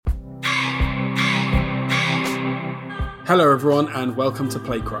Hello everyone and welcome to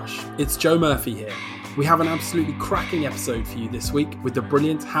Play Crush. It's Joe Murphy here. We have an absolutely cracking episode for you this week with the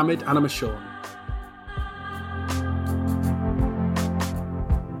brilliant Hamid Anamashorn.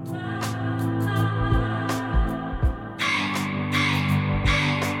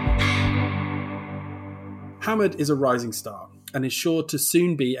 Hamid is a rising star and is sure to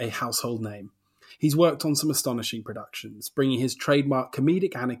soon be a household name. He's worked on some astonishing productions, bringing his trademark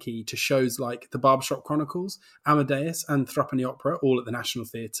comedic anarchy to shows like The Barbershop Chronicles, Amadeus and Threepenny Opera, all at the National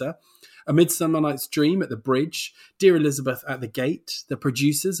Theatre, A Midsummer Night's Dream at the Bridge, Dear Elizabeth at the Gate, The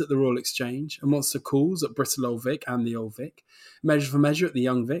Producers at the Royal Exchange, A Monster Calls at Bristol Old Vic and the Old Vic, Measure for Measure at the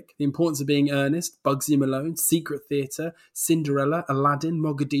Young Vic, The Importance of Being Earnest, Bugsy Malone, Secret Theatre, Cinderella, Aladdin,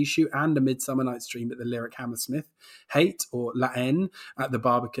 Mogadishu and A Midsummer Night's Dream at the Lyric Hammersmith, Hate or La Haine at the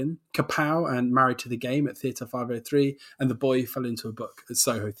Barbican, Kapow and Married to the Game at Theatre 503, and The Boy Who Fell into a Book at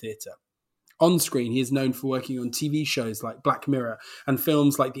Soho Theatre. On screen, he is known for working on TV shows like Black Mirror and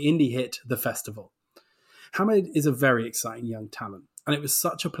films like the indie hit The Festival. Hamid is a very exciting young talent, and it was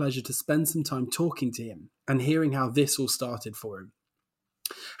such a pleasure to spend some time talking to him and hearing how this all started for him.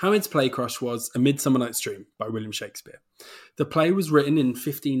 Hamid's play crush was A Midsummer Night's Dream by William Shakespeare. The play was written in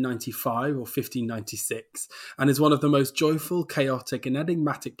 1595 or 1596 and is one of the most joyful, chaotic and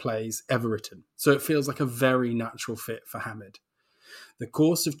enigmatic plays ever written, so it feels like a very natural fit for Hamid. The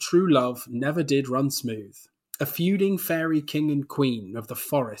course of true love never did run smooth. A feuding fairy king and queen of the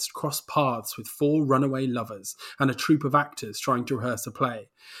forest cross paths with 4 runaway lovers and a troupe of actors trying to rehearse a play.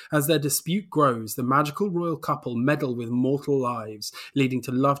 As their dispute grows, the magical royal couple meddle with mortal lives, leading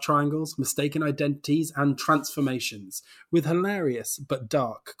to love triangles, mistaken identities and transformations, with hilarious but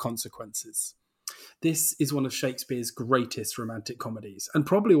dark consequences. This is one of Shakespeare's greatest romantic comedies, and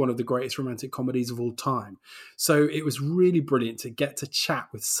probably one of the greatest romantic comedies of all time. So it was really brilliant to get to chat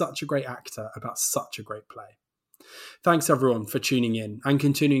with such a great actor about such a great play. Thanks everyone for tuning in and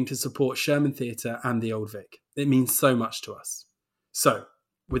continuing to support Sherman Theatre and the Old Vic. It means so much to us. So,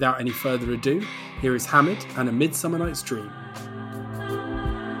 without any further ado, here is Hamid and A Midsummer Night's Dream.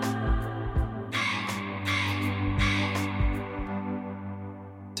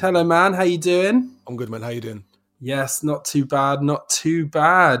 Hello man, how you doing? I'm good man, how you doing? Yes, not too bad, not too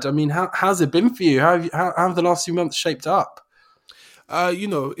bad. I mean, how's it been for you? How have the last few months shaped up?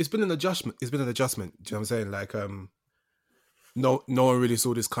 It's been an adjustment. Do you know what I'm saying? Like, no one really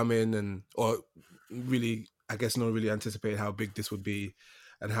saw this coming, or really, I guess, no one really anticipated how big this would be,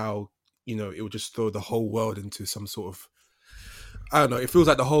 and how it would just throw the whole world into some sort of, I don't know. It feels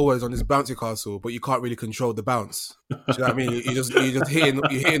like the whole world is on this bouncy castle, but you can't really control the bounce. Do you know what I mean? You're just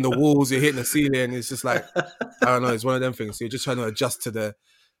hitting the walls, you're hitting the ceiling. It's just like, I don't know. It's one of them things. So you're just trying to adjust to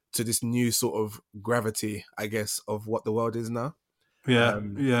this new sort of gravity, I guess, of what the world is now. Yeah.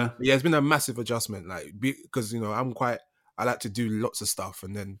 It's been a massive adjustment, like, because I like to do lots of stuff,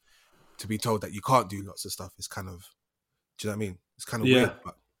 and then to be told that you can't do lots of stuff is kind of, do you know what I mean? It's kind of weird,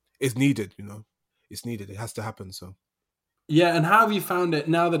 but it's needed. It's needed. It has to happen. So. Yeah, and how have you found it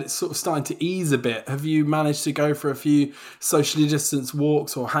now that it's sort of starting to ease a bit? Have you managed to go for a few socially distanced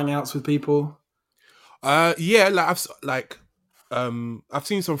walks or hangouts with people? I've seen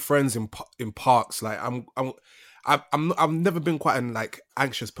some friends in parks. Like I've never been quite an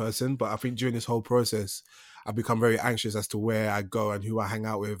anxious person, but I think during this whole process, I've become very anxious as to where I go and who I hang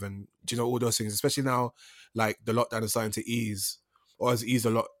out with, and all those things. Especially now, like the lockdown is starting to ease, or has eased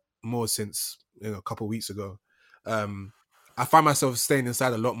a lot more since a couple of weeks ago. I find myself staying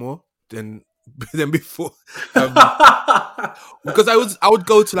inside a lot more than before, because I would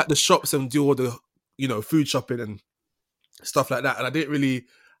go to the shops and do all the food shopping and stuff like that, and I didn't really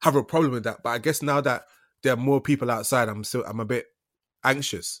have a problem with that. But I guess now that there are more people outside, I'm a bit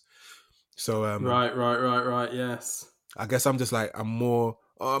anxious. So right. Yes. I guess I'm just I'm more.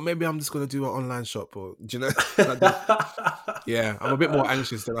 Oh, maybe I'm just gonna do an online shop, or yeah, I'm a bit more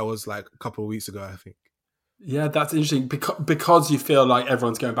anxious than I was a couple of weeks ago, I think. Yeah, that's interesting because you feel like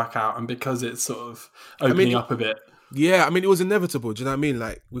everyone's going back out, and because it's sort of opening up a bit. Yeah, I mean, it was inevitable. Do you know what I mean?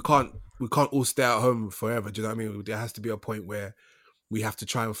 Like, we can't all stay at home forever. Do you know what I mean? There has to be a point where we have to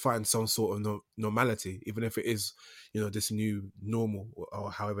try and find some sort of normality, even if it is, this new normal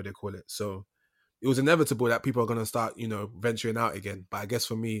or however they call it. So it was inevitable that people are going to start, venturing out again. But I guess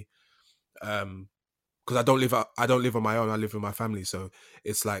for me, because I don't live on my own, I live with my family. So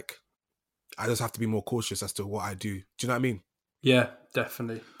it's like, I just have to be more cautious as to what I do. Do you know what I mean? Yeah,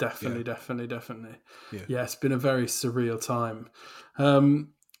 definitely. Yeah, it's been a very surreal time. And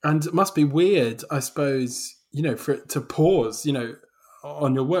it must be weird, I suppose, for it to pause,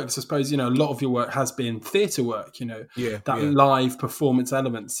 on your work. 'Cause I suppose, you know, a lot of your work has been theatre work, you know, Yeah, that yeah, live performance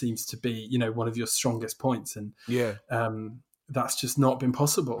element seems to be, you know, one of your strongest points. And yeah, that's just not been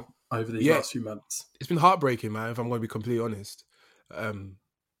possible over these yeah. last few months. It's been heartbreaking, man. If I'm going to be completely honest,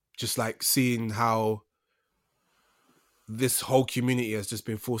 just like seeing how this whole community has just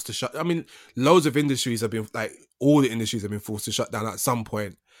been forced to shut. I mean, loads of industries have been like all the industries have been forced to shut down at some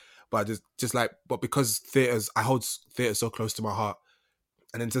point. But just like, but because theaters, I hold theater so close to my heart,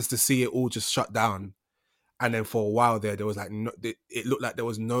 and then just to see it all just shut down, and then for a while there was like no, it looked like there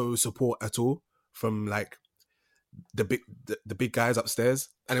was no support at all from like the big guys upstairs,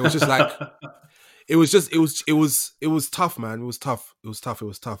 and it was just like it was tough, man. It was tough.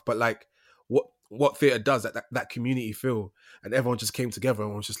 But like what theater does, that community feel, and everyone just came together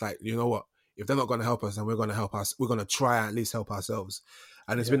and was just like, you know what? If they're not going to help us, then we're going to help us. We're going to try and at least help ourselves.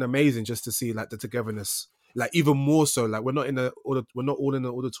 And it's been amazing just to see like the togetherness, like even more so. Like we're not all in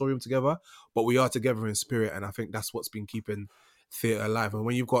the auditorium together, but we are together in spirit. And I think that's what's been keeping theater alive. And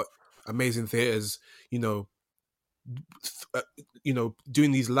when you've got amazing theaters, you know,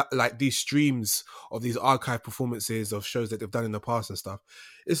 doing these like these streams of these archive performances of shows that they've done in the past and stuff,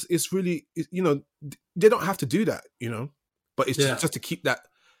 it's really, you know, they don't have to do that, you know, but it's just to keep that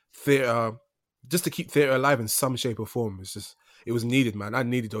theater, just to keep theater alive in some shape or form. It was needed, man. I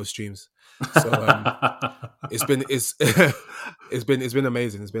needed those streams. So it's been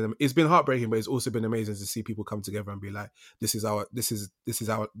amazing. It's been heartbreaking, but it's also been amazing to see people come together and be like, this is our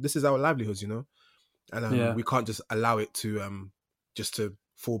livelihoods, you know. And we can't just allow it to just to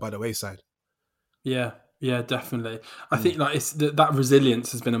fall by the wayside. Yeah, definitely. I think like it's that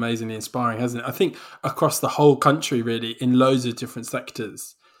resilience has been amazingly inspiring, hasn't it? I think across the whole country, really, in loads of different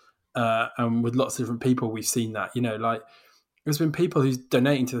sectors, and with lots of different people, we've seen that. You know, like there's been people who's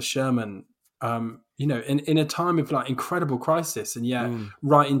donating to the Sherman, you know, in a time of like incredible crisis, and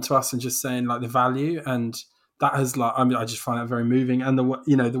writing to us and just saying like the value, and that has like, I mean, I just find that very moving, and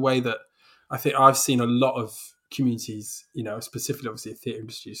the way that I think I've seen a lot of communities, you know, specifically obviously theatre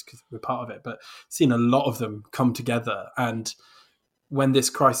industries because we're part of it, but seen a lot of them come together. And when this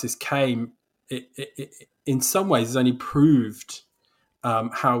crisis came, it in some ways has only proved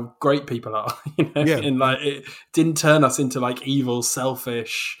how great people are, you know, and like it didn't turn us into like evil,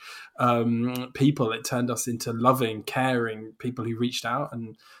 selfish people. It turned us into loving, caring people who reached out,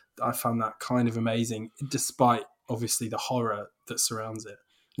 and I found that kind of amazing, despite obviously the horror that surrounds it.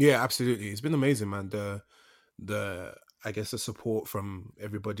 Yeah, absolutely. It's been amazing, man. The I guess the support from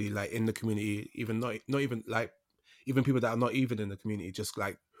everybody like in the community, even not even like even people that are not even in the community, just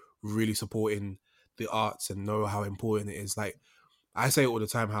like really supporting the arts and know how important it is. Like I say all the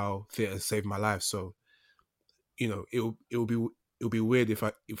time how theatre saved my life. So, you know, it'll be weird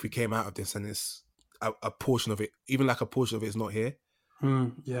if we came out of this and it's a portion of it, even like a portion of it is not here.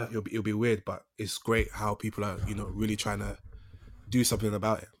 Yeah. It'll be weird, but it's great how people are, you know, really trying to do something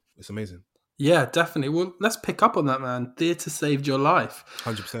about it. It's amazing. Yeah, definitely. Well, let's pick up on that, man. Theatre saved your life.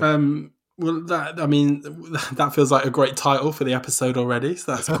 100%. Well, that feels like a great title for the episode already.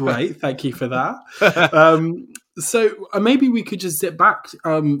 So that's great. Thank you for that. So maybe we could just zip back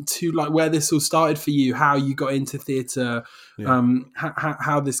to like where this all started for you, how you got into theatre,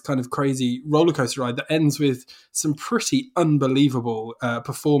 how this kind of crazy roller coaster ride that ends with some pretty unbelievable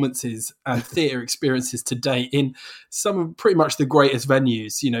performances and theatre experiences to date in some of pretty much the greatest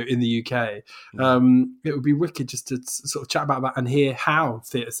venues, you know, in the UK. It would be wicked just to sort of chat about that and hear how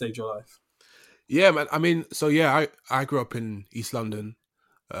theatre saved your life. Yeah, man. I mean, so yeah, I grew up in East London,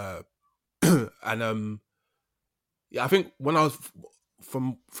 and yeah, I think when I was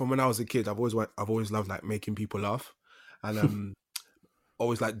from when I was a kid, I've always loved like making people laugh, and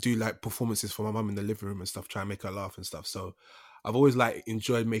always like do like performances for my mum in the living room and stuff, try and make her laugh and stuff. So I've always like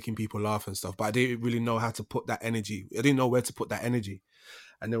enjoyed making people laugh and stuff, but I didn't really know how to put that energy. I didn't know where to put that energy.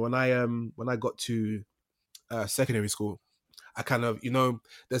 And then when I got to secondary school, I kind of, you know,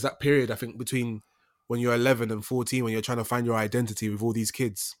 there's that period I think between when you're 11 and 14 when you're trying to find your identity with all these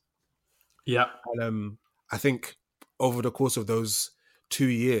kids. Yeah. And I think over the course of those 2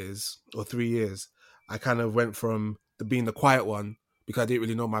 years or 3 years, I kind of went from being the quiet one because I didn't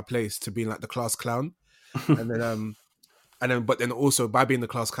really know my place to being like the class clown. But then also by being the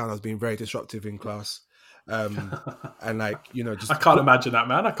class clown, I was being very disruptive in class. And like, you know, just I can't imagine that,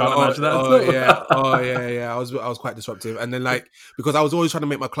 man. I can't imagine that at all. Yeah. I was quite disruptive. And then like, because I was always trying to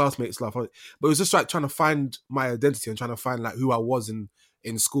make my classmates laugh, but it was just like trying to find my identity and trying to find like who I was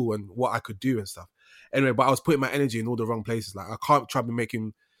in school and what I could do and stuff. Anyway, but I was putting my energy in all the wrong places. Like I can't try to be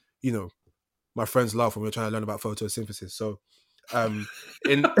making, you know, my friends laugh when we're trying to learn about photosynthesis. So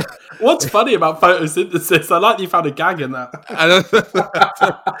In What's funny about photosynthesis? I like that you found a gag in that.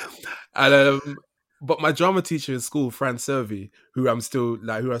 and but my drama teacher in school, Fran Servi, who I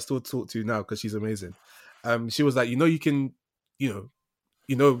still talk to now because she's amazing. She was like, you can,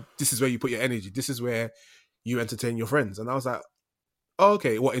 this is where you put your energy. This is where you entertain your friends. And I was like, oh,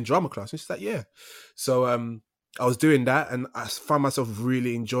 okay, what, in drama class? And she's like, yeah. So I was doing that, and I found myself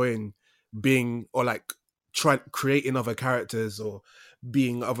really enjoying being, or like creating other characters or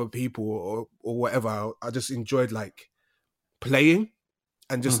being other people or whatever. I just enjoyed like playing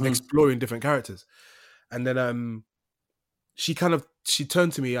and just exploring different characters. And then she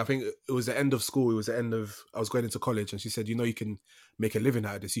turned to me, I think it was the end of school, I was going into college, and she said, you can make a living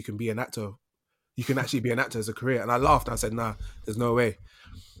out of this. You can be an actor. You can actually be an actor as a career. And I laughed. And I said, nah, there's no way.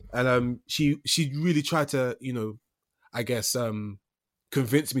 And she really tried to, I guess,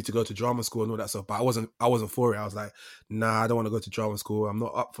 convince me to go to drama school and all that stuff. But I wasn't for it. I was like, nah, I don't want to go to drama school. I'm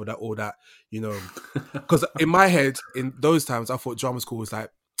not up for that, all that, Because in my head, in those times, I thought drama school was like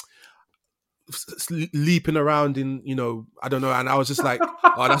leaping around in, I don't know. And I was just like,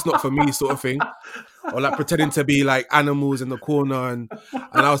 oh, that's not for me, sort of thing. Or like pretending to be like animals in the corner. And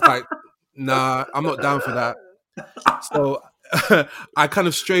I was like, nah, I'm not down for that. So I kind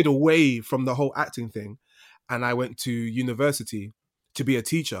of strayed away from the whole acting thing, and I went to university to be a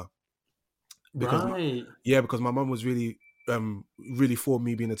teacher. Because because my mum was really really for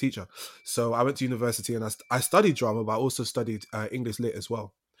me being a teacher. So I went to university and I studied drama, but I also studied English lit as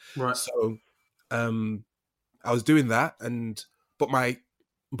well. Right. So I was doing that, but my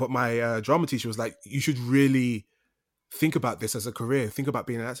drama teacher was like, you should really think about this as a career. Think about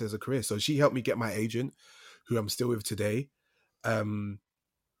being an actor as a career. So she helped me get my agent, who I'm still with today. And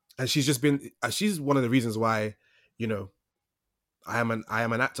she's one of the reasons why, I am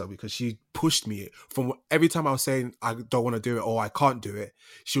an actor, because she pushed me from every time I was saying I don't want to do it or I can't do it.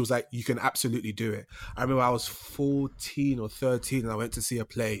 She was like, you can absolutely do it. I remember I was 14 or 13 and I went to see a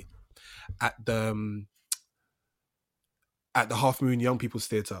play at the Half Moon Young People's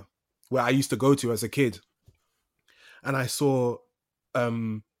Theatre, where I used to go to as a kid. And I saw a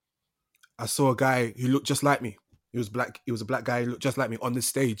guy who looked just like me. He was black. He was a black guy who looked just like me on the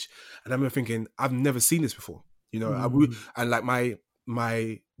stage. And I remember thinking, I've never seen this before. And like my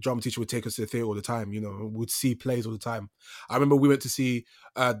drama teacher would take us to the theatre all the time. We'd see plays all the time. I remember we went to see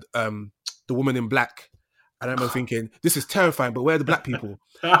The Woman in Black. And I remember thinking, this is terrifying, but where are the black people?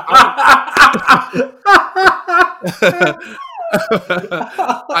 I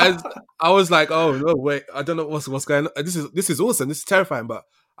was like, oh no, wait, I don't know what's going on. This is awesome. This is terrifying, but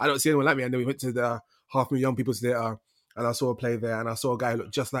I don't see anyone like me. And then we went to the Half Moon Young People's Theatre, and I saw a play there, and I saw a guy who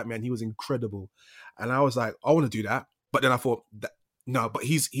looked just like me, and he was incredible. And I was like, I want to do that. But then I thought, no, but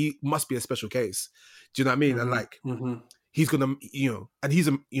he must be a special case. Do you know what I mean? And like, he's gonna, and he's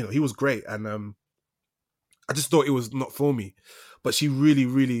he was great, and I just thought it was not for me. But she really,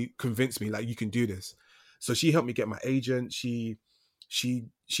 really convinced me, like, you can do this. So she helped me get my agent. She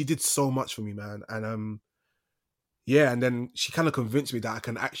did so much for me, man. And and then she kind of convinced me that I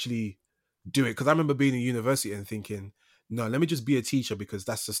can actually do it. Because I remember being in university and thinking, no, let me just be a teacher, because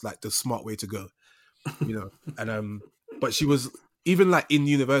that's just like the smart way to go, And but she was, even like in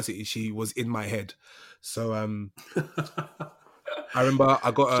university, she was in my head. So I remember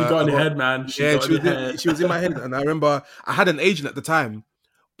I got she got in your head, man. She was in my head, and I remember I had an agent at the time,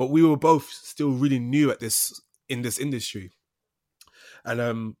 but we were both still really new in this industry.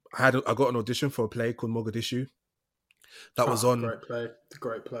 And I got an audition for a play called Mogadishu. That was on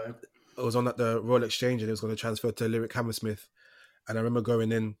great play. It was on at the Royal Exchange, and it was going to transfer to Lyric Hammersmith. And I remember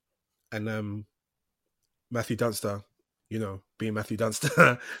going in, and Matthew Dunster, being Matthew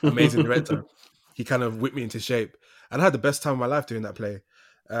Dunster, amazing director, he kind of whipped me into shape. And I had the best time of my life doing that play.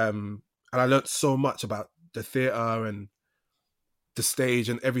 And I learned so much about the theatre and the stage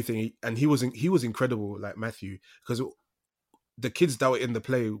and everything. And he was incredible, like Matthew, because the kids that were in the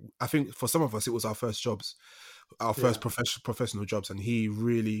play, I think for some of us, it was our first jobs, our first professional jobs. And he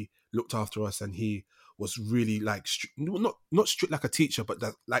really looked after us, and he was really like, not strict like a teacher, but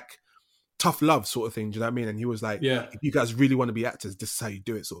that like tough love sort of thing. Do you know what I mean? And he was like, if you guys really want to be actors, this is how you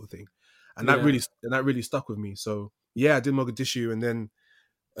do it, sort of thing. And that really stuck with me. So I did Mogadishu, and then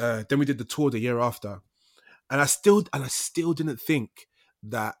we did the tour the year after. And I still didn't think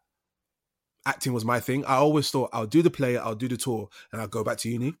that acting was my thing. I always thought I'll do the play, I'll do the tour, and I'll go back to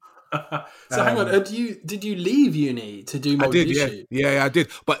uni. So hang on, did you leave uni to do Mogadishu? I did, yeah, I did.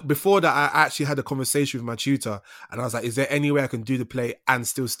 But before that, I actually had a conversation with my tutor, and I was like, is there any way I can do the play and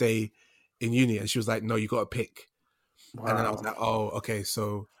still stay in uni? And she was like, no, you got to pick. Wow. And then I was like, oh, okay.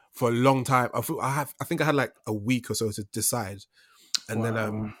 So for a long time. I think I had like a week or so to decide, and then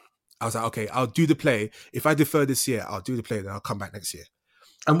I was like, okay, I'll do the play. If I defer this year, I'll do the play, then I'll come back next year.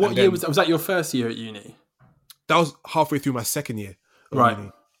 And what year was that? Was that your first year at uni? That was halfway through my second year of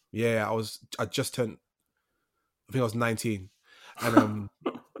uni. Yeah, I just turned, I think I was 19. And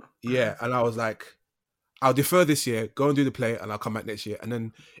yeah, and I was like, I'll defer this year, go and do the play, and I'll come back next year. And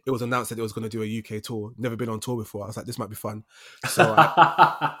then it was announced that it was going to do a UK tour. Never been on tour before. I was like, this might be fun. So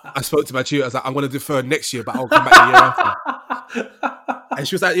I spoke to my tutor. I was like, I'm going to defer next year, but I'll come back the year after. And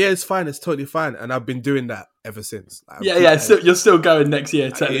she was like, yeah, it's fine. It's totally fine. And I've been doing that ever since. Like, So you're still going next year,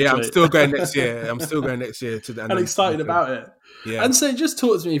 technically. Yeah, I'm still going next year. I'm still going next year. And excited about it. Yeah. And so just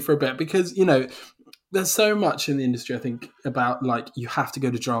talk to me for a bit, because, there's so much in the industry, I think, about like you have to go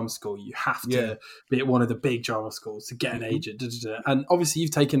to drama school, you have to be at one of the big drama schools to get an agent, and obviously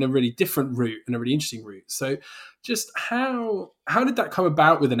you've taken a really different route and a really interesting route. So, just how did that come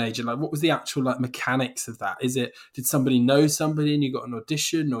about with an agent? Like, what was the actual like mechanics of that? Did somebody know somebody and you got an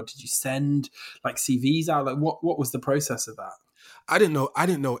audition, or did you send like CVs out? Like, what was the process of that? I didn't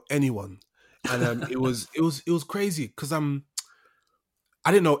know anyone, and it was crazy because I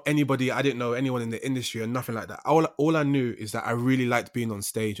didn't know anybody. I didn't know anyone in the industry or nothing like that. All I knew is that I really liked being on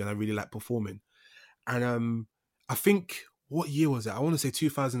stage and I really liked performing. And I think, what year was it? I want to say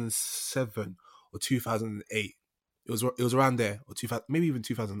 2007 or 2008. It was around there, or 2000, maybe even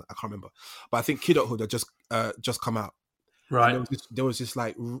 2000. I can't remember. But I think Kidulthood had just come out. Right. And there was this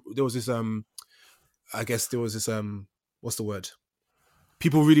I guess there was this what's the word?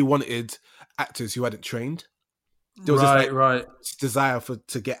 People really wanted actors who hadn't trained. There was this desire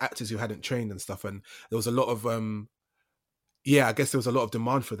to get actors who hadn't trained and stuff, and there was a lot of I guess there was a lot of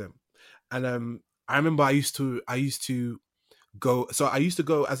demand for them. And I remember I used to go. So I used to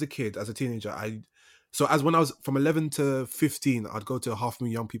go as a kid, as a teenager. When I was from 11 to 15, I'd go to Half Moon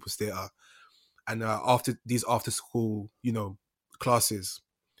Young People's Theatre, and after school, classes.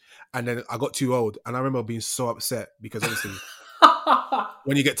 And then I got too old, and I remember being so upset because obviously.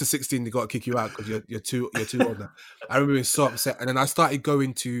 When you get to 16, they got to kick you out because you're too old now. I remember being so upset, and then I started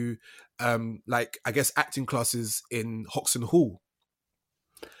going to I guess acting classes in Hoxton Hall,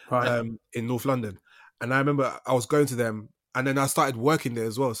 right, in North London. And I remember I was going to them, and then I started working there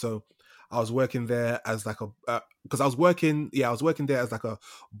as well. So I was working there as like because I was working there as like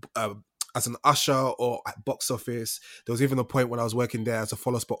as an usher or at box office. There was even a point when I was working there as a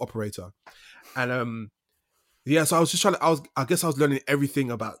follow spot operator, and so I was just I guess I was learning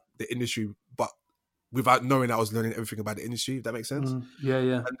everything about the industry, but without knowing I was learning everything about the industry, if that makes sense.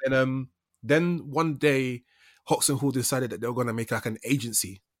 Yeah. And then one day, Hoxton Hall decided that they were going to make like an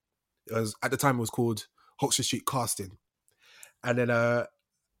agency. At the time, it was called Hoxton Street Casting. And then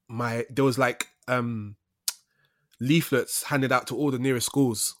there was like leaflets handed out to all the nearest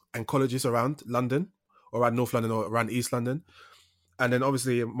schools and colleges around London, or around North London, or around East London. And then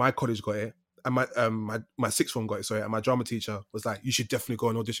obviously my college got it. And my sixth form got it, sorry, and my drama teacher was like, you should definitely go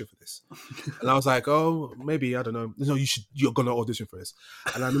and audition for this. And I was like, oh, maybe, I don't know. No, you're going to audition for this.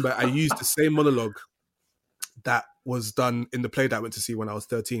 And I remember I used the same monologue that was done in the play that I went to see when I was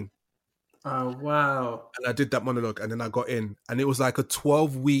 13. Oh, wow. And I did that monologue, and then I got in. And it was like a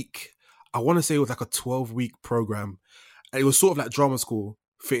 12-week, I want to say it was like a 12-week program. And it was sort of like drama school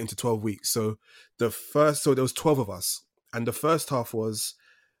fit into 12 weeks. So there was 12 of us. And the first half was...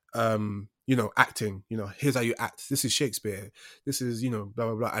 acting, here's how you act. This is Shakespeare. This is, blah,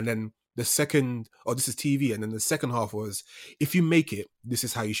 blah, blah. And then the second, this is TV. And then the second half was, if you make it, this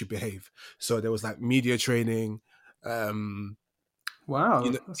is how you should behave. So there was like media training. Wow.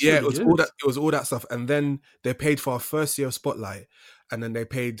 It was all that stuff. And then they paid for our first year of Spotlight, and then they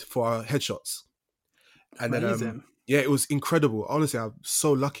paid for our headshots. And Amazing. then, it was incredible. Honestly, I'm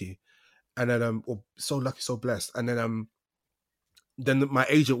so lucky. And then, so lucky, so blessed. And then my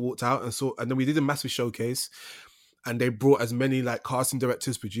agent walked out and then we did a massive showcase, and they brought as many like casting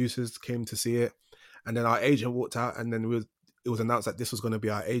directors, producers came to see it. And then our agent walked out, and then it was announced that this was going to be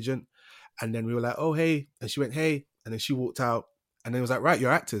our agent. And then we were like, oh, hey. And she went, hey. And then she walked out, and then it was like, right,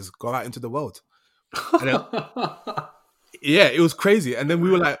 you're actors, go out into the world. And then, it was crazy. And then we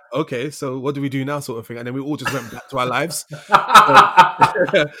were like, okay, so what do we do now, sort of thing. And then we all just went back to our lives.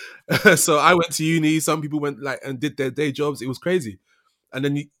 So I went to uni. Some people went and did their day jobs. It was crazy. And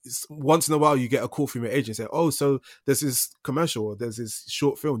then once in a while, you get a call from your agent saying, oh, so there's this commercial, or there's this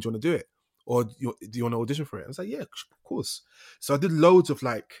short film. Do you want to do it? Or do you want to audition for it? I was like, yeah, of course. So I did loads of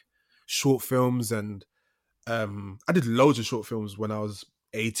like short films, and I did loads of short films when I was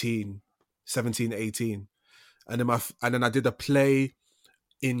 18. And then I did a play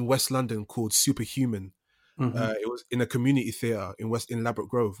in West London called Superhuman. Mhm. It was in a community theatre in Ladbroke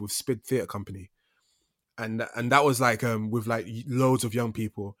Grove with Spid Theatre Company, and that was like with like loads of young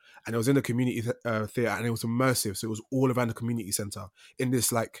people, and it was in a community theatre, and it was immersive, so it was all around the community centre in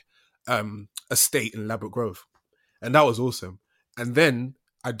this like estate in Ladbroke Grove, and that was awesome. And then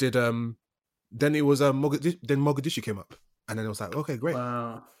I did then it was then Mogadishu came up, and then it was like, okay, great.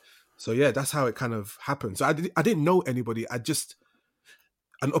 Wow. So yeah, that's how it kind of happened. So I didn't know anybody.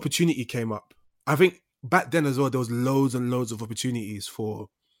 An opportunity came up. I think back then as well, there was loads and loads of opportunities for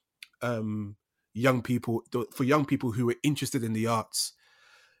young people who were interested in the arts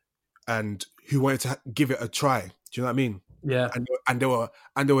and who wanted to give it a try. Do you know what I mean? Yeah. And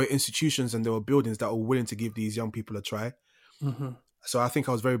there were institutions and there were buildings that were willing to give these young people a try. Hmm. So I think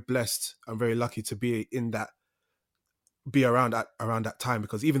I was very blessed and very lucky to be around that time,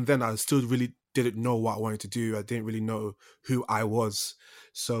 because even then I still really didn't know what I wanted to do. I didn't really know who I was.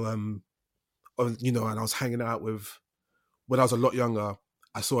 So and I was hanging out with, when I was a lot younger,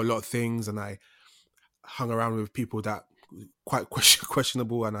 I saw a lot of things, and I hung around with people that quite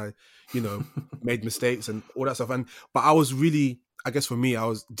questionable, and I, made mistakes and all that stuff. But I was really, I guess for me,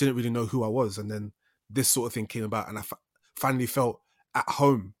 didn't really know who I was, and then this sort of thing came about, and I finally felt at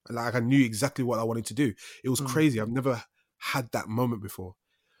home, and like I knew exactly what I wanted to do. It was crazy. I've never had that moment before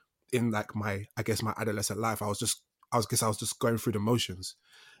in like my adolescent life. I was just going through the motions,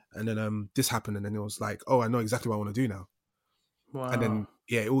 and then this happened, and then it was like, oh, I know exactly what I want to do now. Wow. And then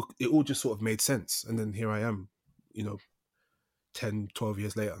it all just sort of made sense, and then here I am, 10, 12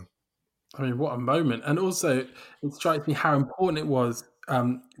 years later. I mean, what a moment. And also, it strikes me how important it was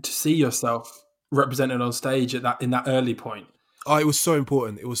to see yourself represented on stage in that early point. Oh, it was so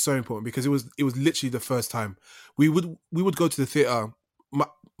important. It was so important because it was literally the first time we would go to the theater.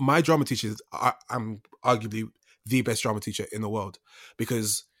 My drama teacher, I'm arguably the best drama teacher in the world,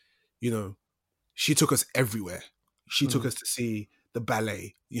 because she took us everywhere. She took us to see the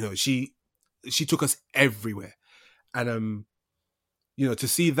ballet. She took us everywhere, and to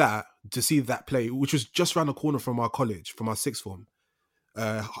see that play, which was just around the corner from our college, from our sixth form,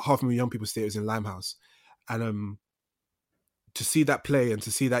 Half Moon Young People's Theatre was in Limehouse, and to see that play and to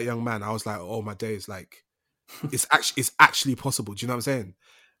see that young man, I was like, oh my days, like it's actually possible. Do you know what I'm saying?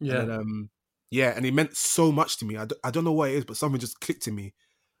 Yeah. And then and it meant so much to me. I don't know what it is, but something just clicked in me,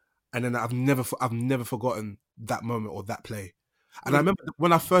 and then I've never forgotten that moment or that play. And I remember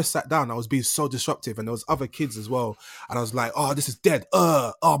when I first sat down, I was being so disruptive, and there was other kids as well, and I was like, oh, this is dead.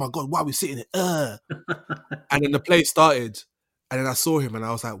 Oh my God, why are we sitting here? And then the play started, and then I saw him, and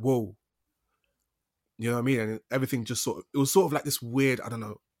I was like, whoa. You know what I mean? And everything just it was sort of like this weird, I don't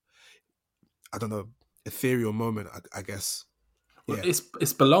know, ethereal moment, I guess. Well,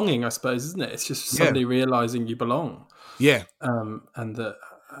 it's belonging, I suppose, isn't it? It's just suddenly realizing you belong. Yeah. And that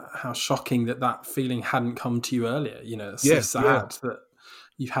how shocking that feeling hadn't come to you earlier. It's so sad that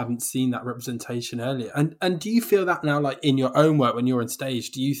you hadn't seen that representation earlier. And do you feel that now, like in your own work when you're on stage?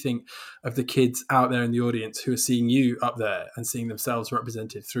 Do you think of the kids out there in the audience who are seeing you up there and seeing themselves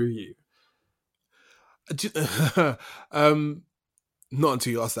represented through you? Not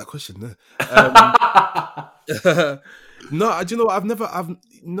until you ask that question. No, do you know what?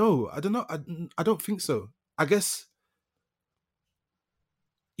 I don't know. I don't think so. I guess,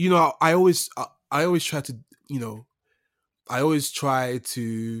 I always try to, I always try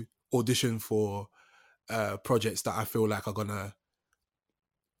to audition for projects that I feel like are gonna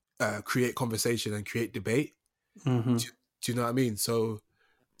create conversation and create debate. Mm-hmm. Do you know what I mean? So,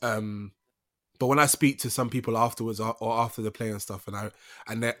 but when I speak to some people afterwards or after the play and stuff, and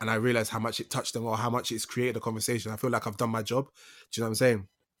I realize how much it touched them or how much it's created a conversation, I feel like I've done my job. Do you know what I'm saying?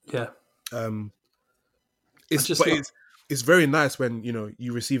 Yeah. It's very nice when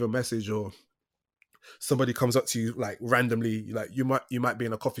you receive a message or somebody comes up to you like randomly, like you might be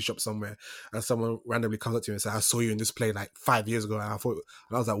in a coffee shop somewhere and someone randomly comes up to you and says, I saw you in this play like 5 years ago, and I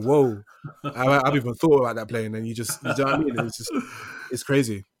was like, whoa, I've even thought about that play, and then you know what I mean? It's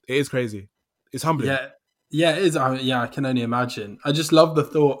crazy. It is crazy. It's humbling. Yeah, it is. I can only imagine. I just love the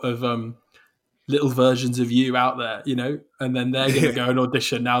thought of little versions of you out there, and then they're going to go and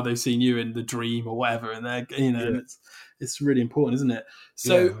audition. Now they've seen you in The Dream or whatever, and they're, and it's really important, isn't it?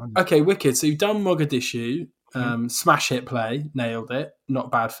 So, okay, wicked. So you've done Mogadishu, smash hit play, nailed it. Not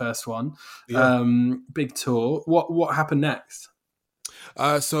bad first one. Yeah. Big tour. What happened next?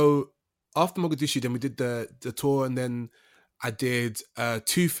 So after Mogadishu, then we did the tour, and then I did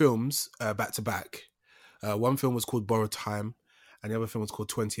 2 films back to back. One film was called Borrowed Time, and the other film was called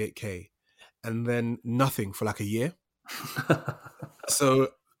 28K. And then nothing for like a year. So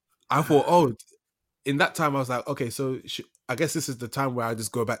I thought, in that time I was like, okay, so I guess this is the time where I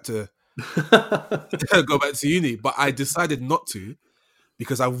just go back to go back to uni. But I decided not to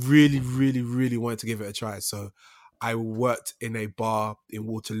because I really, really, really wanted to give it a try. So I worked in a bar in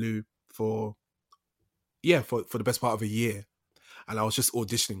Waterloo for the best part of a year. And I was just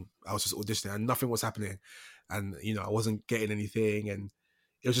auditioning. And nothing was happening. And, I wasn't getting anything. And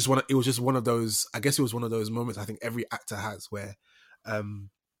it was just one of those, I guess it was one of those moments I think every actor has where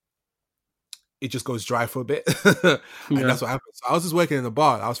it just goes dry for a bit. And that's what happened. So I was just working in a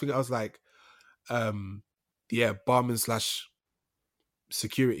bar. I was like, barman /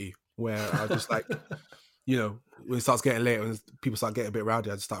 security, where I was just like, when it starts getting late and people start getting a bit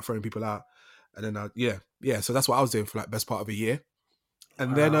rowdy, I just start throwing people out. And then so that's what I was doing for like best part of a year.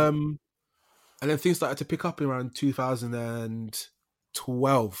 And then things started to pick up around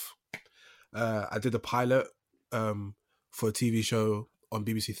 2012. I did a pilot for a TV show on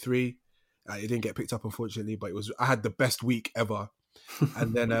BBC Three. It didn't get picked up, unfortunately, but I had the best week ever.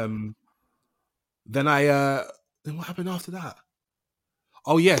 And then then what happened after that?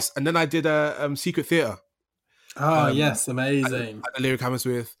 Oh yes, and then I did a Secret Theatre. Oh yes, amazing. At the Lyric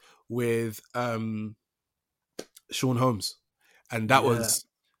Hammersmith with Sean Holmes, and that was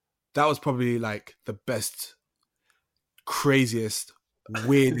probably like the best, craziest,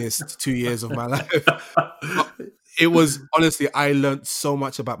 weirdest 2 years of my life. It was, honestly, I learned so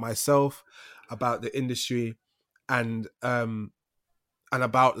much about myself, about the industry, and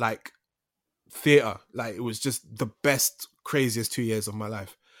about like theatre. Like, it was just the best, craziest 2 years of my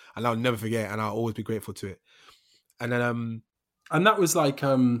life, and I'll never forget it, and I'll always be grateful to it. And then and that was like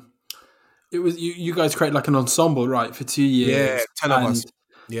it was you guys created like an ensemble, right, for 2 years? 10 of us.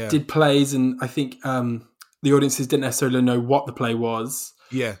 Yeah, did plays, and I think the audiences didn't necessarily know what the play was.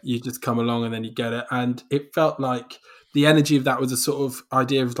 Yeah, you just come along and then you get it, and it felt like the energy of that was a sort of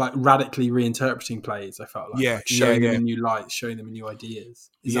idea of like radically reinterpreting plays. I felt like, showing them in new lights, showing them new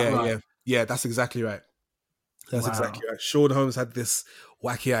ideas. Is that right? Yeah, that's exactly right. Exactly right. Sean Holmes had this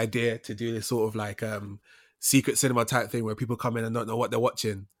wacky idea to do this sort of like secret cinema type thing where people come in and don't know what they're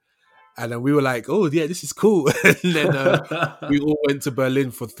watching. And then we were like, oh yeah, this is cool. And then we all went to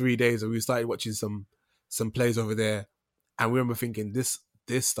Berlin for 3 days and we started watching some plays over there. And we remember thinking, this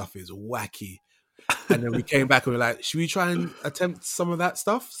stuff is wacky. And then we came back and we were like, should we try and attempt some of that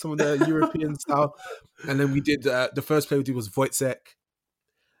stuff? Some of the European style. And then we did, the first play we did was Wojciech.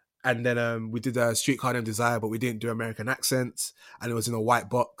 And then we did a Streetcar Named Desire, but we didn't do American accents. And it was in a white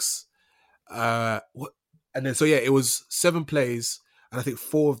box. And then, so yeah, it was 7 plays. And I think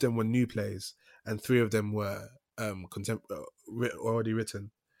 4 of them were new plays. And 3 of them were already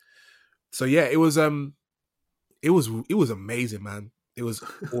written. So yeah, it was amazing, man. It was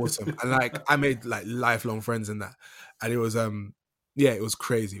awesome. And like, I made like lifelong friends in that. And it was, it was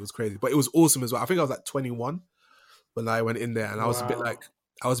crazy. It was crazy. But it was awesome as well. I think I was like 21 when I went in there, and I was a bit like,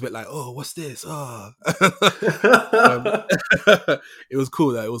 oh, what's this? Oh. It was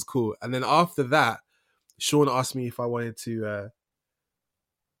cool though. It was cool. And then after that, Sean asked me if I wanted to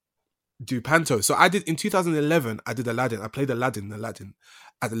do panto. So I did, in 2011, I did Aladdin. I played Aladdin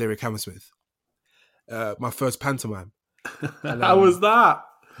at the Lyric Hammersmith. My first pantomime. And, how was that?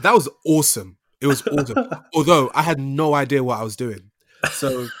 That was awesome. It was awesome. Although I had no idea what I was doing.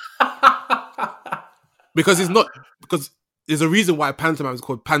 So because there's a reason why pantomime is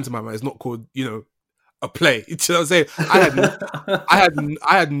called pantomime. It's not called, a play. You know what I'm saying? I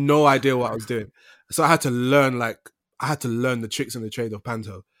had no idea what I was doing. So I had to learn the tricks and the trade of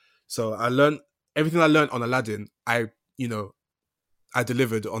panto. So I learned everything I learned on Aladdin. I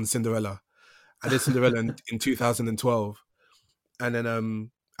delivered on Cinderella. I did Cinderella in 2012. And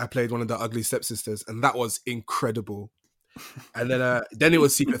then I played one of the ugly stepsisters, and that was incredible. And then it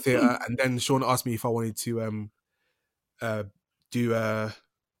was Secret Theatre, and then Sean asked me if I wanted to do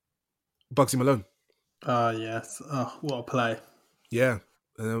Bugsy Malone. Yes. Oh, what a play. Yeah.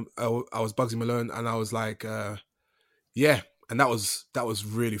 And I was Bugsy Malone, and I was like, yeah. And that was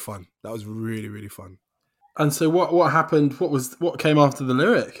really fun. That was really, really fun. And so what happened? What came after the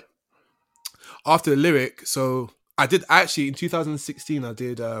Lyric? After the Lyric, so I did actually in 2016. I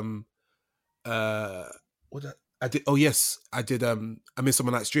did I did A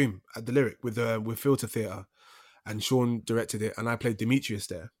Midsummer Night's Dream at the Lyric with Filter Theatre, and Sean directed it, and I played Demetrius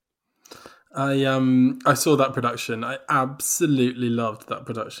there. I saw that production. I absolutely loved that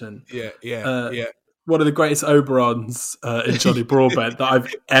production. Yeah. One of the greatest Oberons in Johnny Broadbent that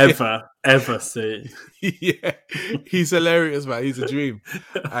I've ever seen. Yeah, he's hilarious, man. He's a dream.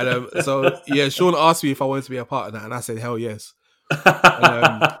 And so yeah, Sean asked me if I wanted to be a part of that, and I said hell yes. And,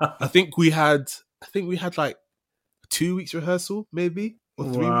 I think we had like 2 weeks rehearsal, maybe, or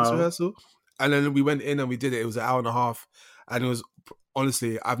 3 weeks rehearsal, and then we went in and we did it. It was an hour and a half, and it was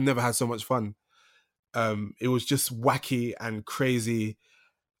honestly, I've never had so much fun. It was just wacky and crazy.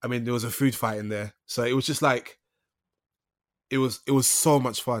 I mean, there was a food fight in there, so it was just like it was so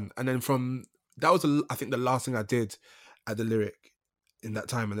much fun. And then from that was I think the last thing I did at the Lyric in that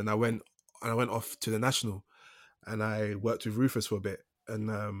time, and then I went off to the National, and I worked with Rufus for a bit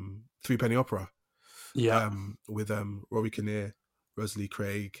and Three Penny Opera, with Rory Kinnear, Rosalie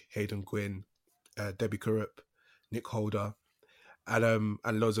Craig, Hayden Gwynn, Debbie Curup, Nick Holder, and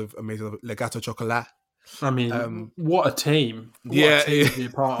loads of amazing Legato Chocolat. I mean, what a team! What a team to be a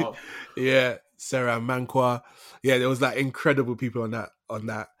part of. Yeah, Sarah Manqua. Yeah, there was like incredible people on that,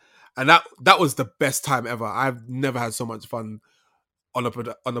 and that was the best time ever. I've never had so much fun on a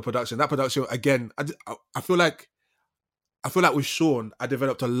production. That production again. I feel like with Sean, I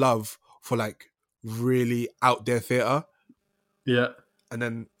developed a love for like really out there theatre. Yeah, and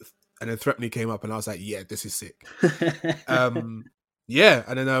then Threepney came up, and I was like, yeah, this is sick. Yeah,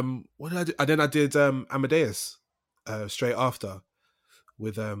 and then what did I do? And then I did Amadeus straight after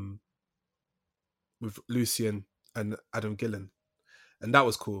with Lucian and Adam Gillan, and that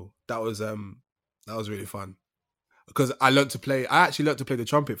was cool. That was really fun because I actually learned to play the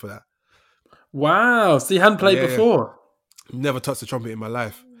trumpet for that. Wow! So you hadn't played before? Never touched the trumpet in my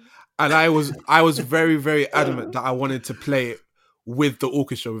life, and I was very, very adamant that I wanted to play it with the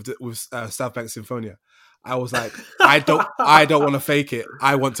orchestra with South Bank Sinfonia. I was like, I don't want to fake it.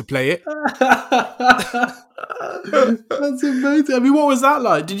 I want to play it. That's amazing. I mean, what was that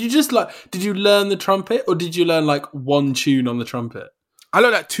like? Did you learn the trumpet, or did you learn like one tune on the trumpet? I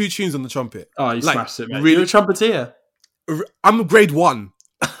learned like 2 tunes on the trumpet. Oh, you smashed it, mate. Really? You're a trumpeter. I'm grade 1.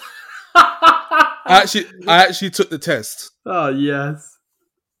 I actually took the test. Oh, yes.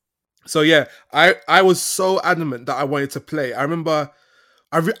 So yeah, I was so adamant that I wanted to play. I remember,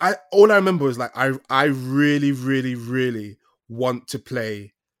 all I remember was like I really, really, really want to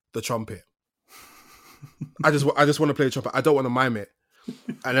play the trumpet. I just want to play the trumpet. I don't want to mime it.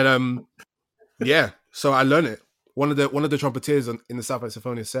 And then yeah, so I learned it. One of the trumpeters in the South Bank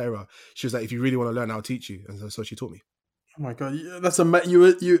Sinfonia, Sarah, she was like, if you really want to learn, I'll teach you. And so she taught me. Oh my god, that's amazing!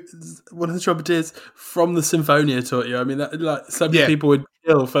 You one of the trumpeters from the Sinfonia taught you. I mean, that, like so many people would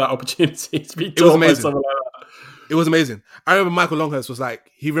kill for that opportunity to be taught by someone like that. It was amazing. I remember Michael Longhurst was like,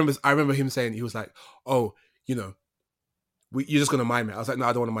 I remember him saying, he was like, oh, you know, you're just gonna mime it. I was like, no,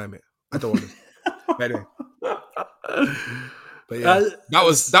 I don't want to mime it. I don't want to. Anyway. But yeah, that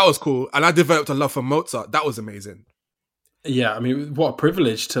was cool, and I developed a love for Mozart. That was amazing. Yeah, I mean, what a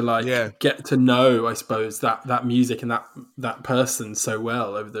privilege to get to know, I suppose, that music and that person so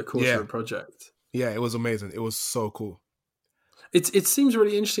well over the course of a project. Yeah, it was amazing. It was so cool. It seems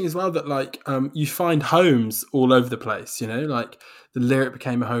really interesting as well that like you find homes all over the place. You know, like the Lyric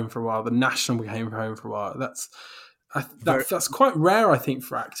became a home for a while, the National became a home for a while. That's quite rare, I think,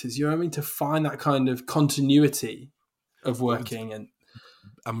 for actors. You know what I mean? To find that kind of continuity of working, and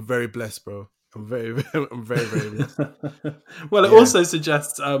I'm very blessed, bro. I'm very, very blessed. Well, it also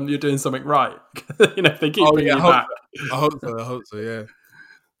suggests you're doing something right. You know, if they keep bringing you back. I hope so. Yeah.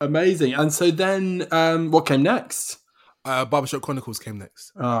 Amazing. And so then, what came next? Barbershop Chronicles came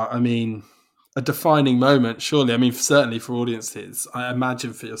next. I mean, a defining moment, surely. I mean, certainly for audiences. I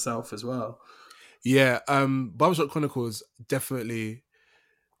imagine for yourself as well. Yeah. Barbershop Chronicles definitely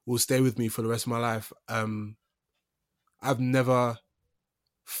will stay with me for the rest of my life. I've never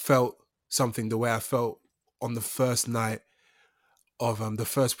felt something the way I felt on the first night of the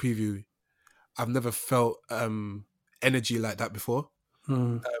first preview. I've never felt energy like that before.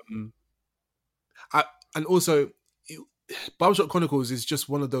 And also, Barbershop Chronicles is just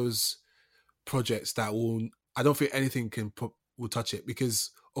one of those projects that I don't think anything will touch it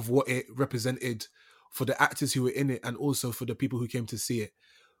because of what it represented for the actors who were in it and also for the people who came to see it.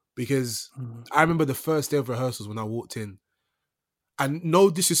 Because I remember the first day of rehearsals when I walked in. And no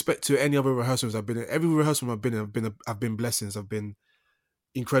disrespect to any other rehearsals I've been in. Every rehearsal I've been in, I've been blessings. I've been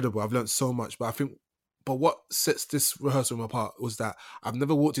incredible. I've learned so much. But what sets this rehearsal room apart was that I've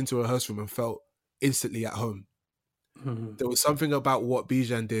never walked into a rehearsal room and felt instantly at home. Mm-hmm. There was something about what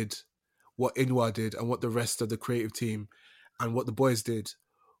Bijan did, what Inwa did, and what the rest of the creative team and what the boys did,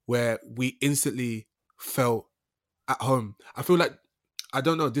 where we instantly felt at home. I feel like, I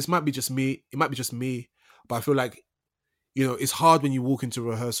don't know, this might be just me. It might be just me, but I feel like, you know, it's hard when you walk into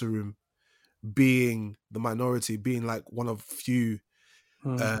a rehearsal room being the minority, being like one of few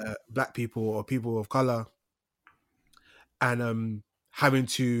black people or people of color, and having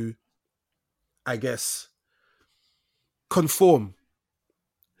to, I guess, conform.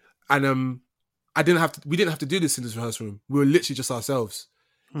 And we didn't have to do this in this rehearsal room. We were literally just ourselves.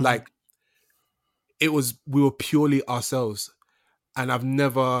 Like we were purely ourselves. and I've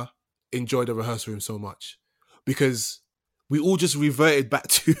never enjoyed a rehearsal room so much because we all just reverted back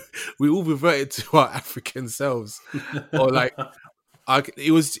to our African selves, or like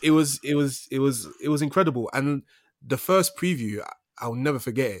it was incredible. And the first preview, I'll never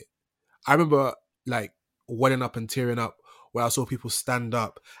forget it. I remember like welling up and tearing up where I saw people stand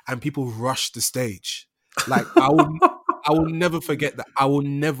up and people rush the stage. Like I will never forget that. I will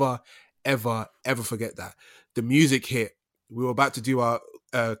never, ever, ever forget that. The music hit. We were about to do our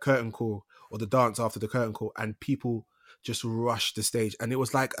curtain call or the dance after the curtain call, and people just rushed the stage. And it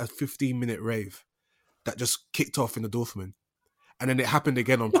was like a 15-minute rave that just kicked off in the Dorfman. And then it happened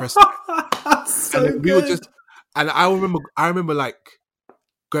again on press. That's so and we were just, and I remember like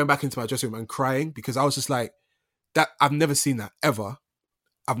going back into my dressing room and crying because I was just like, that I've never seen that ever.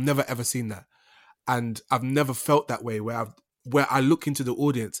 I've never ever seen that. And I've never felt that way where I look into the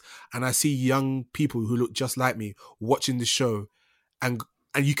audience and I see young people who look just like me watching the show, and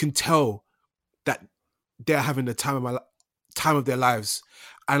you can tell that they're having the time of their lives,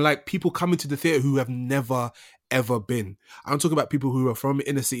 and like people coming to the theatre who have never ever been. I'm talking about people who are from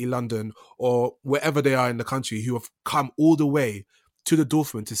inner city London or wherever they are in the country who have come all the way to the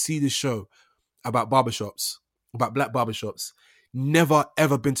Dorfman to see this show about barbershops, about black barbershops. Never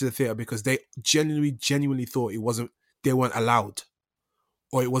ever been to the theatre because they genuinely thought they weren't allowed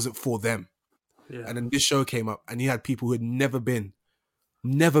or it wasn't for them. Yeah. And then this show came up and you had people who had never been,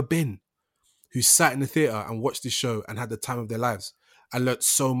 who sat in the theatre and watched this show and had the time of their lives. I learnt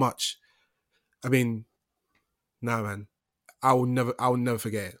so much. I mean, nah, man, I will never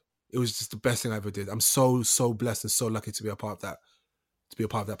forget it. It was just the best thing I ever did. I'm so blessed and so lucky to be a part of that,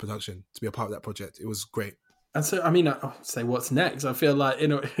 production, to be a part of that project. It was great. And so, I mean, I'll say what's next. I feel like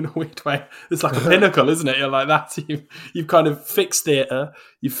in a weird way, it's like a pinnacle, isn't it? You're like that. You've kind of fixed theatre.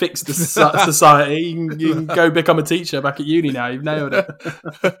 You've fixed the society. You can go become a teacher back at uni now. You've nailed it.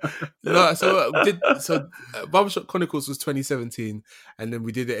 No, so Barbershop Chronicles was 2017, and then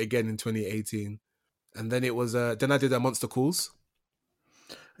we did it again in 2018, and then it was then I did Monster Calls.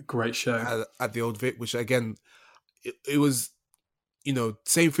 A great show at the Old Vic, which again, it was,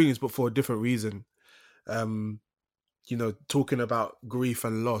 same feelings but for a different reason. Talking about grief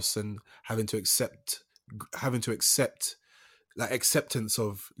and loss and having to accept like acceptance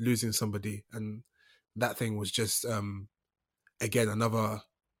of losing somebody, and that thing was just again another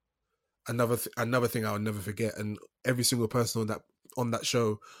thing I'll never forget. And every single person on that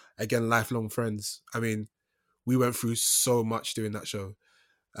show, again, lifelong friends. I mean, we went through so much doing that show,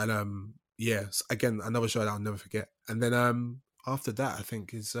 and again, another show that I'll never forget. And then after that, I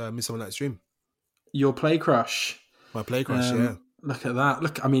think is Midsummer Night's Dream. Your play crush. My play crush, yeah. Look at that.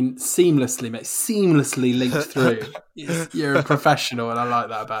 Look, I mean, seamlessly, mate. Seamlessly linked through. You're a professional, and I like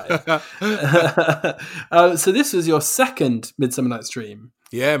that about it. So this was your second Midsummer Night's Dream.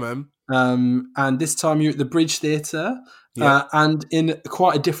 Yeah, man. And this time you're at the Bridge Theatre, and in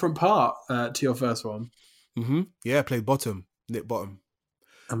quite a different part to your first one. Mm-hmm. Yeah, I played Nick Bottom.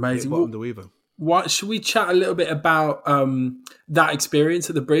 Amazing. Nick Bottom, the Weaver. Should we chat a little bit about that experience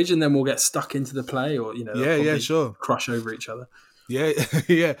at the Bridge, and then we'll get stuck into the play, or sure, crush over each other. Yeah.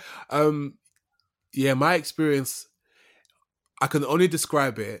 My experience, I can only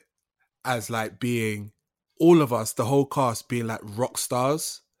describe it as like being all of us, the whole cast, being like rock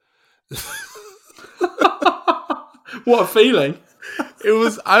stars. What a feeling! It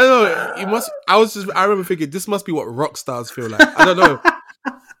was. I don't know. I remember thinking, this must be what rock stars feel like. I don't know.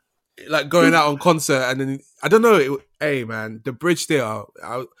 Like going out on concert, and then I don't know. Hey man, the Bridge Theatre.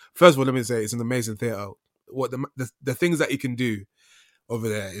 First of all, let me say it's an amazing theatre. What the things that you can do over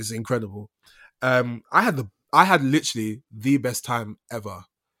there is incredible. I had literally the best time ever.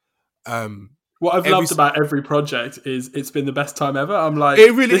 What I've loved about every project is it's been the best time ever. I'm like,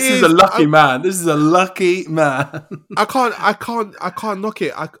 it really this is a lucky man. This is a lucky man. I can't knock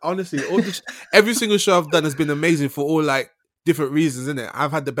it. Honestly, every single show I've done has been amazing for all like different reasons, isn't it?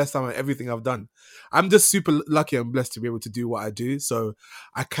 I've had the best time at everything I've done. I'm just super lucky and blessed to be able to do what I do. So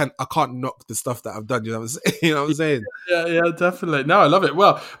I can't knock the stuff that I've done. You know what I'm saying? Yeah, definitely. No, I love it.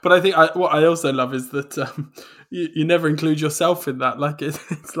 Well, but I think what I also love is that you never include yourself in that. Like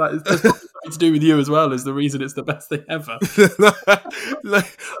it's like it's just to do with you as well is the reason it's the best thing ever.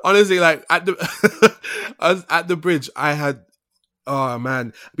 Like honestly, like at the Bridge, I had. Oh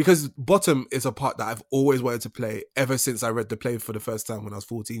man, because Bottom is a part that I've always wanted to play ever since I read the play for the first time when I was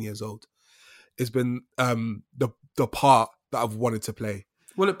 14 years old. It's been the part that I've wanted to play.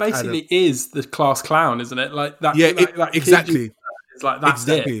 Well, it basically is the class clown, isn't it? Like that. Yeah, that exactly. It's like that's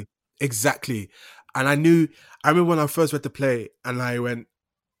exactly. And I remember when I first read the play, and I went,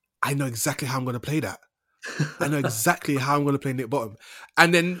 I know exactly how I'm going to play that. I know exactly how I'm going to play Nick Bottom.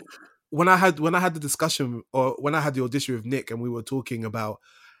 And then when I had the discussion, or when I had the audition with Nick, and we were talking about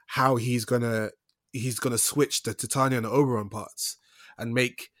how he's gonna switch the Titania and the Oberon parts and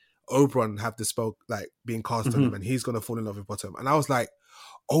make Oberon have the spell like being cast on him, and he's gonna fall in love with Bottom. And I was like,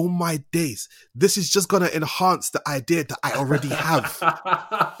 oh my days, this is just gonna enhance the idea that I already have.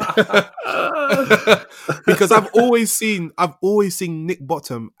 Because I've always seen Nick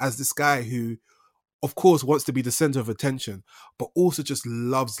Bottom as this guy who, of course, wants to be the center of attention, but also just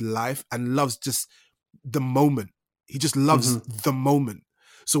loves life and loves just the moment. He just loves the moment.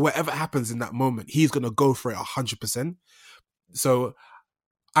 So whatever happens in that moment, he's going to go for it 100%. So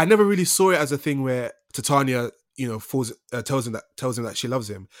I never really saw it as a thing where Titania, tells him that she loves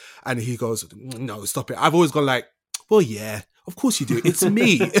him, and he goes, "No, stop it." I've always gone like, "Well, yeah, of course you do. It's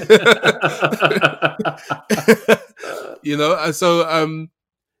me." And so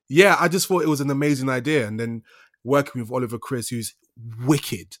yeah, I just thought it was an amazing idea. And then working with Oliver Chris, who's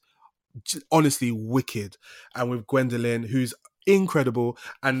wicked, honestly wicked, and with Gwendolyn, who's incredible,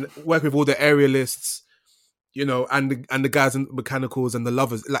 and working with all the aerialists, and the guys in mechanicals and the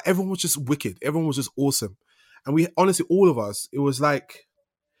lovers, like everyone was just wicked. Everyone was just awesome. And we honestly, all of us, it was like,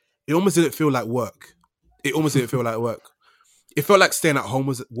 it almost didn't feel like work. It almost didn't feel like work. It felt like staying at home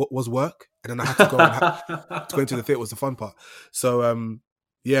was work, and then I had to go to go into the theatre was the fun part. So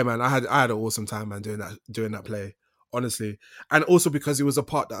yeah, man, I had an awesome time, man, doing that play, honestly. And also because it was a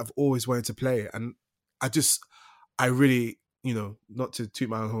part that I've always wanted to play, and I really, not to toot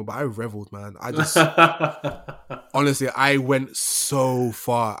my own horn, but I reveled, man. I just honestly, I went so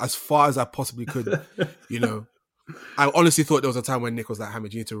far as I possibly could. I honestly thought there was a time when Nick was like,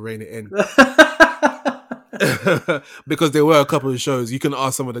 "Hamid, you need to rein it in." Because there were a couple of shows, you can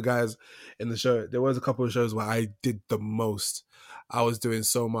ask some of the guys in the show, there was a couple of shows where I did the most. I was doing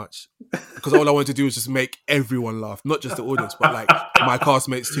so much because all I wanted to do was just make everyone laugh, not just the audience, but like my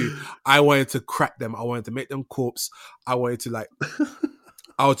castmates too. I wanted to crack them. I wanted to make them corpse. I wanted to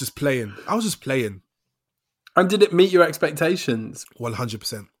I was just playing. And did it meet your expectations?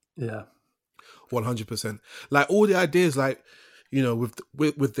 100%. Yeah. 100%. Like all the ideas, like, with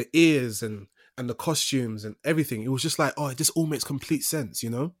the ears and the costumes and everything, it was just like, oh, this all makes complete sense,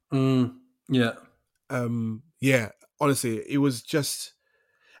 Yeah. Yeah, honestly, it was just,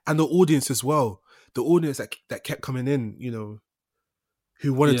 and the audience as well, the audience that kept coming in,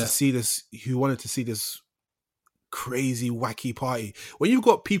 who wanted to see this crazy wacky party. When you've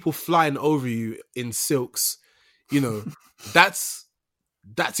got people flying over you in silks, that's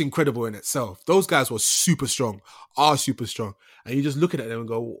incredible in itself. Those guys are super strong, and you just looking at them and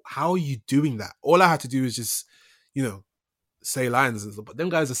go, how are you doing that? All I had to do is just, say lines, but them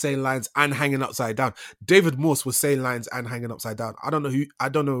guys are saying lines and hanging upside down. David Morse was saying lines and hanging upside down. I don't know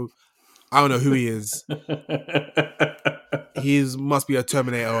who he is. He must be a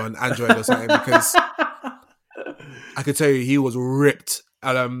Terminator or an android or something, because I could tell you he was ripped.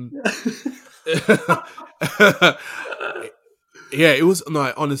 Yeah, it was,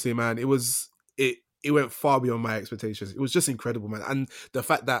 no, honestly, man, it went far beyond my expectations. It was just incredible, man. And the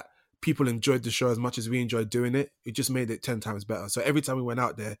fact that people enjoyed the show as much as we enjoyed doing it, it just made it 10 times better. So every time we went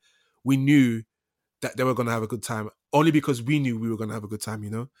out there, we knew that they were going to have a good time, only because we knew we were going to have a good time,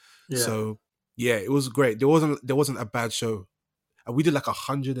 Yeah. So yeah, it was great. There wasn't a bad show. And we did like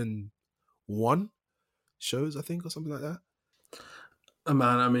 101 shows, I think, or something like that. Oh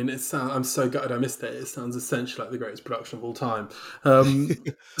man, I mean, I'm so gutted I missed it. It sounds essentially like the greatest production of all time.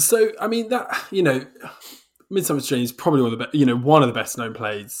 So, I mean, that, Midsummer's Dream is probably one of the best known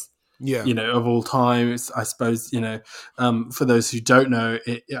plays, of all time. I suppose, for those who don't know,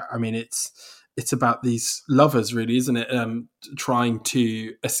 it's about these lovers, really, isn't it? Trying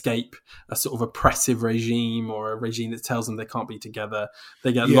to escape a sort of oppressive regime, or a regime that tells them they can't be together.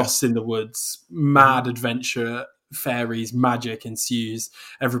 They get lost in the woods, mad adventure, fairies, magic ensues.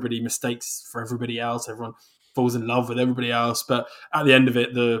 Everybody mistakes for everybody else. Everyone falls in love with everybody else. But at the end of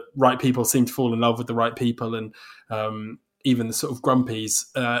it, the right people seem to fall in love with the right people. And even the sort of grumpies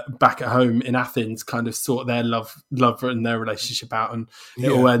back at home in Athens kind of sort their love and their relationship out. And it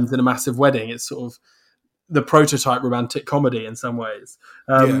all ends in a massive wedding. It's sort of the prototype romantic comedy in some ways.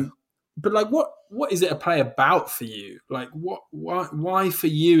 But like, what is it a play about for you? Like, why for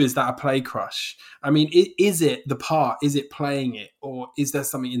you is that a play crush? I mean, is it the part? Is it playing it? Or is there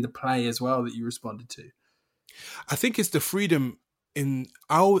something in the play as well that you responded to? I think it's the freedom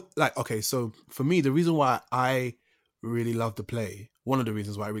so for me, the reason why I really love the play, one of the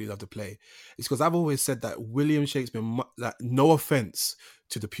reasons why I really love the play, is because I've always said that William Shakespeare, like, no offense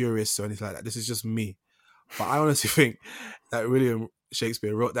to the purists or anything like that, this is just me, But I honestly think that William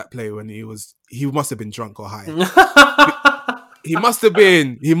Shakespeare wrote that play when he must have been drunk or high. He must have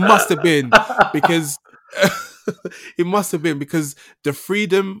been because he must have been because the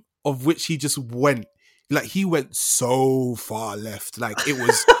freedom of which he just went, like he went so far left, like it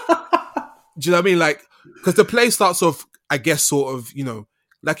was. Do you know what I mean? Like, because the play starts off, I guess, sort of, you know,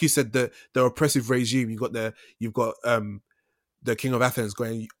 like you said, the oppressive regime. You've got the King of Athens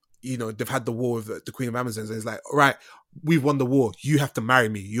going. You know, they've had the war with the Queen of Amazons, and it's like, all right, we've won the war. You have to marry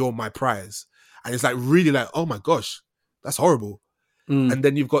me. You're my prize. And it's like really like, oh my gosh, that's horrible. And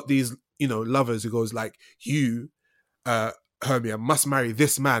then you've got these, you know, lovers who goes like, you, Hermia, must marry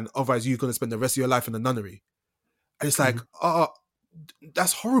this man, otherwise you're going to spend the rest of your life in a nunnery. And it's like,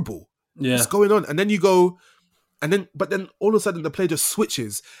 that's horrible. Yeah. What's going on? And then you go, but then all of a sudden the play just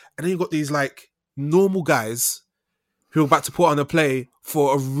switches, and then you've got these like normal guys who are about to put on a play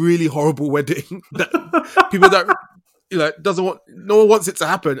for a really horrible wedding that people that, you know, no one wants it to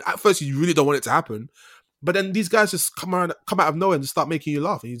happen. At first, you really don't want it to happen. But then these guys just come out of nowhere and just start making you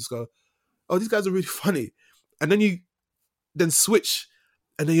laugh. And you just go, oh, these guys are really funny. And then you switch,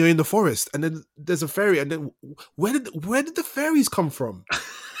 and then you're in the forest, and then there's a fairy. And then where did the fairies come from?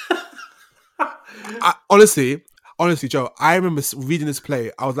 Honestly, Joe, I remember reading this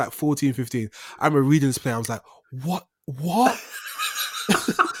play. I was like 14, 15. I remember reading this play. I was like, what? What?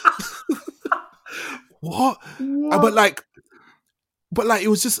 But like it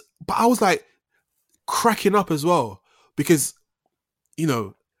was just, but I was like cracking up as well, because, you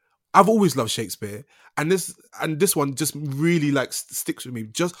know, I've always loved Shakespeare, and this one just really like sticks with me,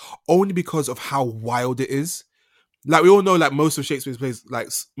 just only because of how wild it is. Like we all know, like most of Shakespeare's plays, like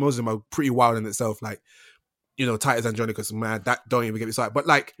most of them are pretty wild in itself. Like, you know, Titus Andronicus, man, that don't even get me started. But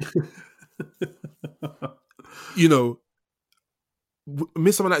like, you know,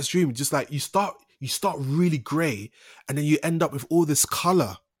 Midsummer Night's Dream, just like you start really grey, and then you end up with all this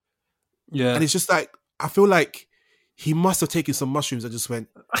colour. Yeah. And it's just like, I feel like he must have taken some mushrooms and just went,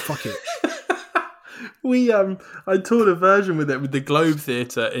 fuck it. I toured a version with it with the Globe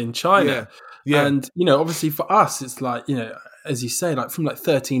Theatre in China. Yeah. And, you know, obviously for us, it's like, you know, as you say, like from like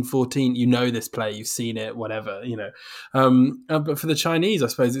 13, 14, you know this play, you've seen it, whatever, you know. But for the Chinese, I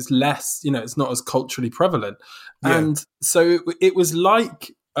suppose it's less, you know, it's not as culturally prevalent. Yeah. And so it was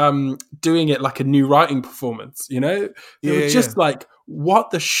like doing it like a new writing performance, you know? It was just like,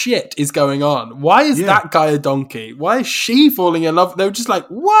 what the shit is going on? Why is that guy a donkey? Why is she falling in love? They were just like,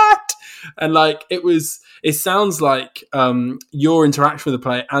 what? And like, it sounds like your interaction with the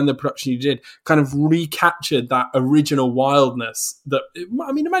play and the production you did kind of recaptured that original wildness that,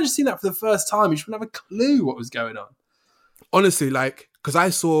 I mean, imagine seeing that for the first time. You just wouldn't have a clue what was going on. Honestly, like, because I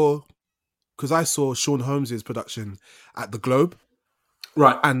saw Sean Holmes's production at the Globe.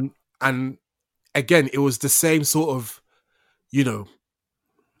 Right. And again, it was the same sort of, you know,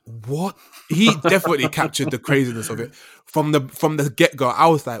 what he definitely captured the craziness of it from the get-go. I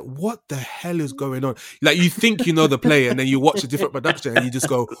was like, what the hell is going on? Like, you think you know the play, and then you watch a different production and you just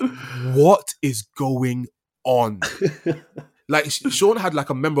go, what is going on? Like, Sean had like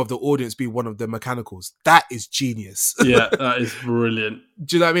a member of the audience be one of the mechanicals. That is genius. Yeah, that is brilliant.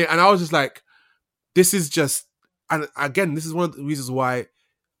 Do you know what I mean? And I was just like, this is just, and again, this is one of the reasons why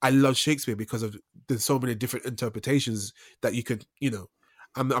I love Shakespeare, because of there's so many different interpretations that you could, you know,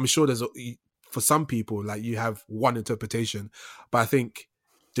 I'm sure there's, for some people, like, you have one interpretation, but I think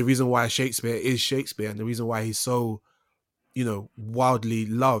the reason why Shakespeare is Shakespeare, and the reason why he's so, you know, wildly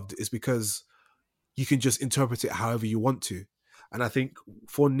loved, is because you can just interpret it however you want to. And I think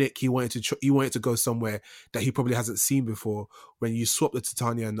for Nick, he wanted to go somewhere that he probably hasn't seen before, when you swap the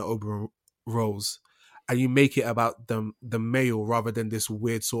Titania and the Oberon roles, and you make it about the male, rather than this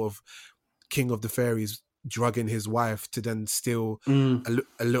weird sort of king of the fairies drugging his wife to then steal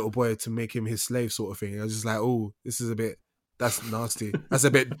a little boy to make him his slave, sort of thing. I was just like, oh, that's nasty. That's a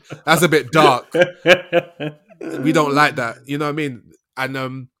bit dark. We don't like that. You know what I mean?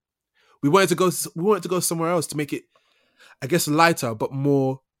 And we wanted to go somewhere else to make it, I guess, lighter, but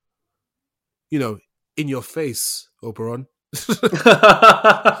more, you know, in your face, Oberon. Do you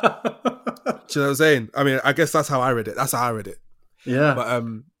know what I'm saying? I mean, I guess that's how I read it. Yeah. But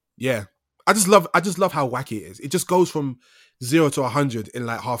yeah. I just love how wacky it is. It just goes from 0 to 100 in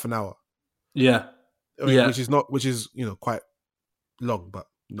like half an hour. Yeah. I mean, which is, you know, quite long, but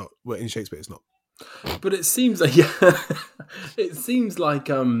not, well, in Shakespeare it's not. But it seems like, it seems like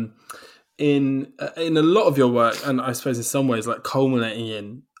in a lot of your work, and I suppose in some ways like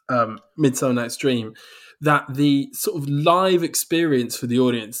culminating in Midsummer Night's Dream, that the sort of live experience for the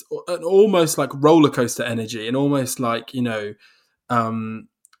audience, almost like roller coaster energy, and almost like, you know,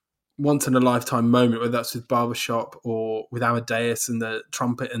 once in a lifetime moment, whether that's with Barbershop or with Amadeus and the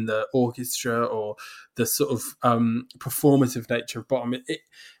trumpet and the orchestra, or the sort of performative nature of Bottom.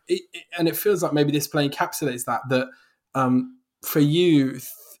 And it feels like maybe this play encapsulates that for you,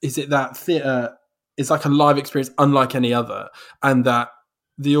 is it that theatre is like a live experience unlike any other, and that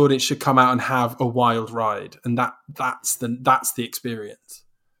the audience should come out and have a wild ride, and that's the experience.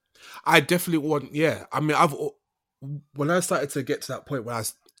 I definitely want, yeah. I mean, when I started to get to that point where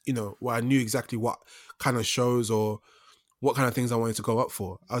where I knew exactly what kind of shows or what kind of things I wanted to go up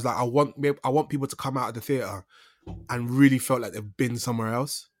for, I was like, I want people to come out of the theatre and really felt like they've been somewhere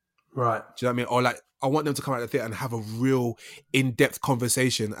else. Right. Do you know what I mean? Or like, I want them to come out of the theatre and have a real in-depth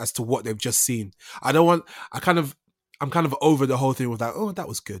conversation as to what they've just seen. I'm kind of over the whole thing with that. Oh, that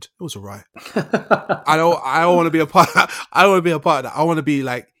was good. It was all right. I don't want to be a part. I don't want to be a part of that. I want to be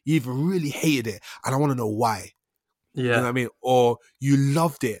like, you either really hated it and I want to know why. Yeah. You know what I mean? Or you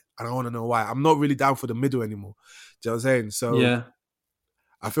loved it and I want to know why. I'm not really down for the middle anymore. Do you know what I'm saying? So yeah,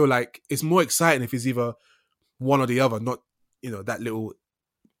 I feel like it's more exciting if it's either one or the other, not that little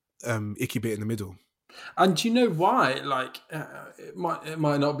icky bit in the middle. And do you know why? Like, it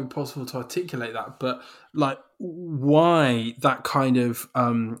might not be possible to articulate that, but like, why that kind of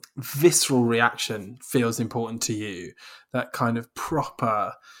visceral reaction feels important to you? That kind of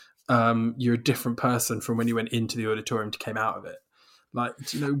proper, you're a different person from when you went into the auditorium to came out of it. Like,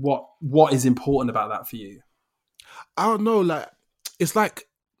 do you know what is important about that for you? I don't know. Like, it's like,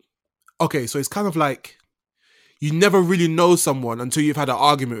 okay, so it's kind of like you never really know someone until you've had an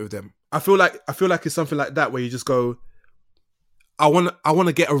argument with them. I feel like it's something like that where you just go, I want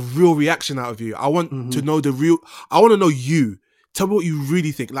to get a real reaction out of you. I want to know I want to know you. Tell me what you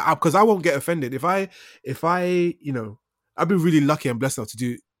really think. Like, because I won't get offended if I I've been really lucky and blessed enough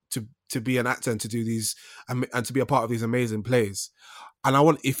to be an actor and to do these and to be a part of these amazing plays.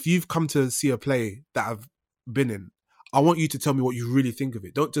 And if you've come to see a play that I've been in, I want you to tell me what you really think of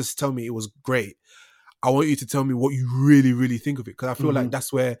it. Don't just tell me it was great. I want you to tell me what you really, really think of it, because I feel like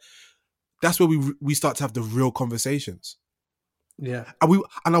that's where we start to have the real conversations. Yeah.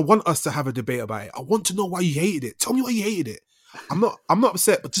 And I want us to have a debate about it. I want to know why you hated it. Tell me why you hated it. I'm not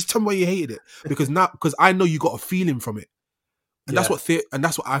upset, but just tell me why you hated it. Because I know you got a feeling from it. And that's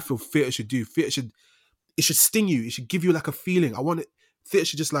what I feel theatre should do. Theatre should sting you. It should give you like a feeling. Theatre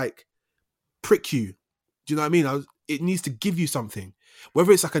should just like prick you. Do you know what I mean? It needs to give you something.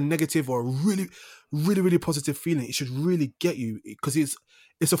 Whether it's like a negative or a really, really, really positive feeling, it should really get you, because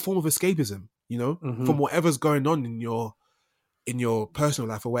it's a form of escapism, from whatever's going on in your personal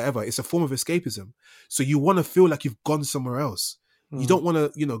life or whatever. It's a form of escapism. So you want to feel like you've gone somewhere else. You don't want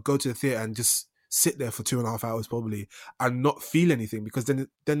to, go to the theatre and just sit there for 2.5 hours probably and not feel anything, because then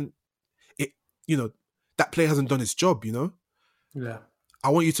it, that play hasn't done its job, Yeah. I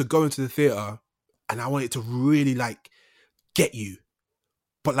want you to go into the theatre and I want it to really like get you.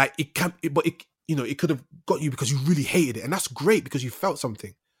 But like it could have got you because you really hated it, and that's great because you felt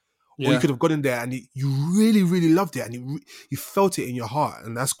something. Yeah. Or you could have got in there and you really, really loved it, and you felt it in your heart,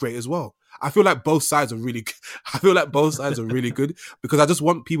 and that's great as well. I feel like both sides are really good because I just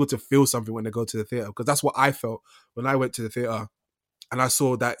want people to feel something when they go to the theatre, because that's what I felt when I went to the theatre and I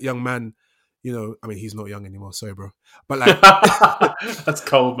saw that young man. I mean, he's not young anymore. Sorry, bro. But like, that's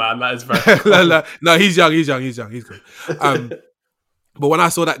cold, man. That is very cold. No, he's young. He's good. But when I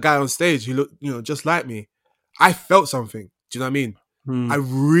saw that guy on stage, he looked, just like me, I felt something. Do you know what I mean? I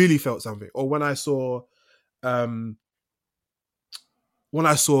really felt something. Or when I saw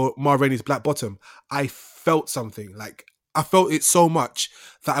Ma Rainey's Black Bottom, I felt something. Like, I felt it so much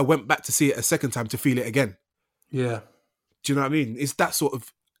that I went back to see it a second time to feel it again. Yeah. Do you know what I mean? It's that sort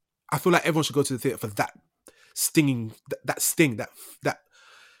of, I feel like everyone should go to the theatre for that stinging, that sting, that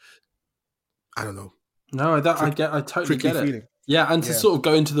I don't know. No, I totally get it. Feeling. Yeah, and to sort of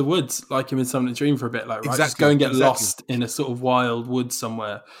go into the woods like in Midsummer Dream for a bit, like, right? Exactly. Just go and get lost in a sort of wild woods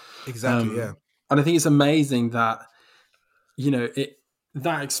somewhere. Exactly, yeah. And I think it's amazing that,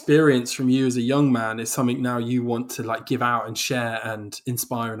 that experience from you as a young man is something now you want to like give out and share and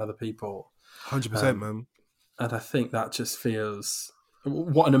inspire in other people. 100%, man. And I think that just feels,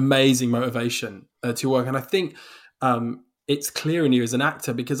 what an amazing motivation to work. And I think it's clear in you as an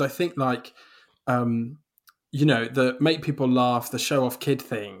actor, because I think like, the make people laugh, the show off kid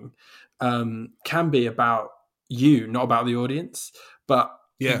thing can be about you, not about the audience. But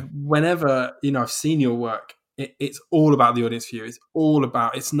whenever, I've seen your work, it's all about the audience for you. It's all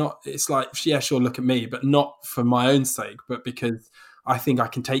about, it's like, yeah, sure, look at me, but not for my own sake, but because I think I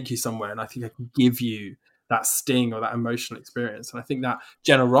can take you somewhere and I think I can give you that sting or that emotional experience. And I think that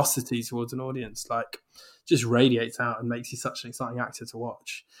generosity towards an audience, like, just radiates out and makes you such an exciting actor to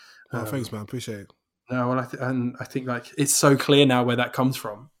watch. Oh, thanks, man. Appreciate it. No, well, I think like it's so clear now where that comes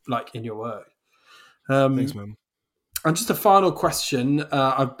from, like in your work. Thanks, man. And just a final question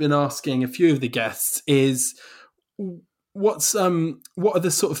I've been asking a few of the guests is, what are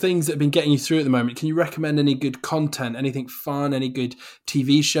the sort of things that have been getting you through at the moment? Can you recommend any good content, anything fun, any good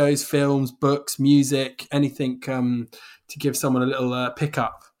TV shows, films, books, music, anything to give someone a little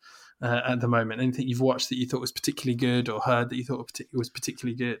pickup at the moment? Anything you've watched that you thought was particularly good, or heard that you thought was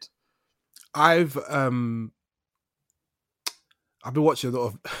particularly good? I've been watching a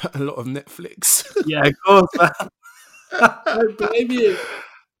lot of Netflix. Yeah, of course, man. I don't blame you.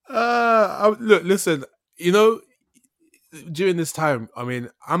 Look, listen, you know, during this time, I mean,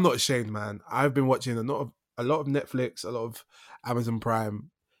 I'm not ashamed, man. I've been watching a lot of Netflix, a lot of Amazon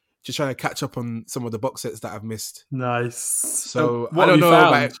Prime, just trying to catch up on some of the box sets that I've missed. Nice. So what I don't have you know found?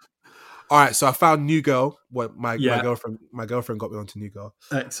 about it. All right, so I found New Girl. What my Yeah. girlfriend got me onto New Girl.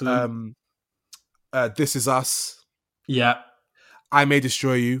 Excellent. This Is Us. Yeah. I May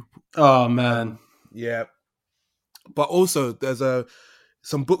Destroy You. Oh man. Yeah. But also there's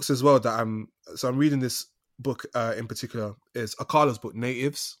some books as well that I'm reading. This book in particular is Akala's book,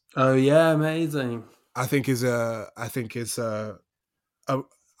 Natives. Oh yeah, amazing. I think is a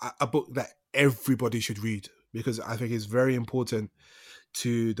book that everybody should read, because I think it's very important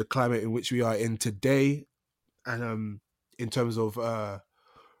to the climate in which we are in today, and in terms of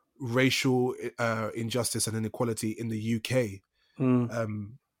racial injustice and inequality in the UK.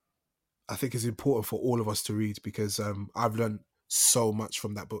 I think it's important for all of us to read, because I've learned so much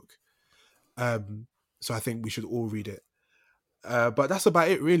from that book. So I think we should all read it. But that's about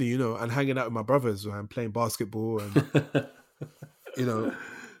it, really, you know, and hanging out with my brothers and playing basketball and, you know.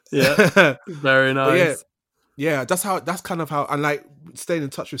 Yeah, very nice. Yeah, that's kind of how, and like staying in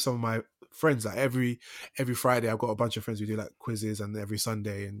touch with some of my friends. Like every Friday, I've got a bunch of friends. We do like quizzes, and every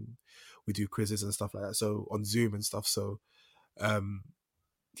Sunday, and we do quizzes and stuff like that. So on Zoom and stuff. So,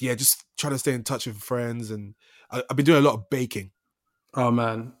 yeah, just trying to stay in touch with friends, and I've been doing a lot of baking. Oh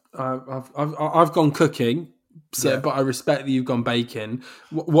man, I've gone cooking, so but I respect that you've gone baking.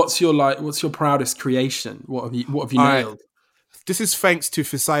 What's your proudest creation? What have you nailed? Right. This is thanks to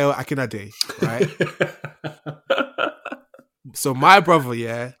Fisayo Akinade, right? So my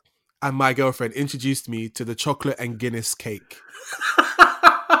brother, and my girlfriend introduced me to the chocolate and Guinness cake.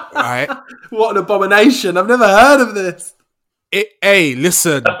 Right? What an abomination! I've never heard of this. Hey,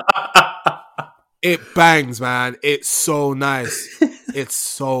 listen. It bangs, man. It's so nice. It's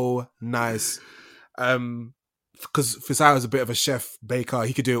so nice. Because Fisayo is a bit of a chef, baker.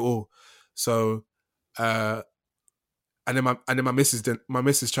 He could do it all. So, and then my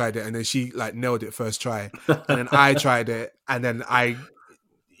missus tried it, and then she like nailed it first try. And then I tried it, and then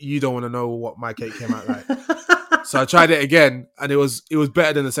you don't want to know what my cake came out like. So I tried it again, and it was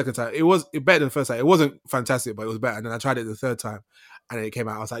better than the second time. It was better than the first time. It wasn't fantastic, but it was better. And then I tried it the third time, and then it came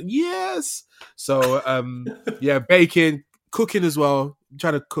out. I was like, yes. So yeah, baking, cooking as well. I'm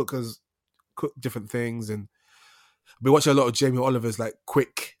trying to cook different things, and I've been watching a lot of Jamie Oliver's like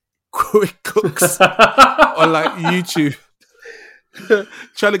quick cooks on like YouTube.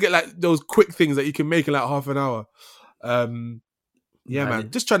 Trying to get like those quick things that you can make in like half an hour. Yeah,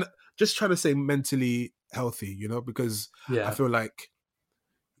 man. Just trying to stay mentally healthy, you know, because I feel like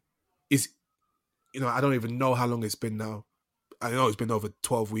it's, you know, I don't even know how long it's been now. I know it's been over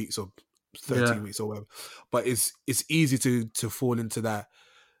 12 weeks or 13 weeks or whatever, but it's easy to fall into that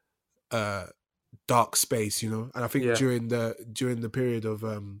dark space, you know. And I think during the period of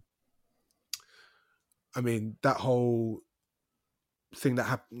I mean, that whole thing that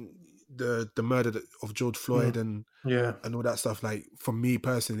happened, the murder of George Floyd and all that stuff, like for me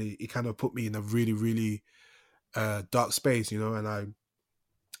personally, it kind of put me in a really, really dark space, you know, and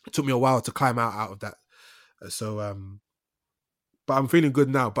it took me a while to climb out of that. So, but I'm feeling good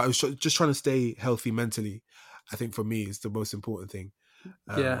now, but I was just trying to stay healthy mentally. I think for me is the most important thing.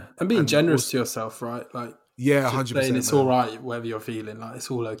 And being generous to yourself, right? Like, 100%. It's all right, whatever you're feeling, like it's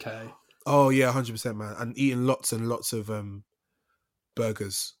all okay. Oh yeah, 100%, man. And eating lots and lots of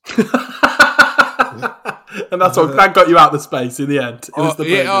burgers. And that's what that got you out of the space in the end. It was the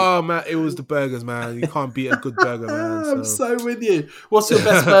burgers. Man, it was the burgers, man. You can't beat a good burger, man. I'm so with you. What's your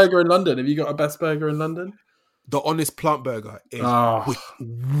best burger in London? Have you got a best burger in London? The Honest Plant Burger is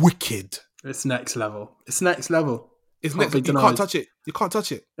wicked. It's next level. It's next level. It's next. You can't touch it. You can't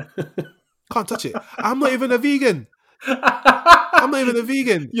touch it. Can't touch it. I'm not even a vegan.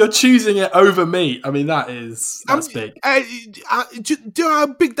 You're choosing it over meat. I mean, that's big. Do you know how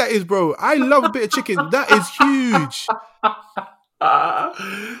big that is, bro? I love a bit of chicken. That is huge.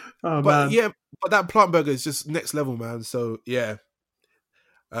 Man. but that plant burger is just next level, man. So yeah,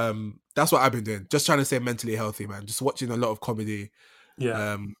 that's what I've been doing. Just trying to stay mentally healthy, man. Just watching a lot of comedy.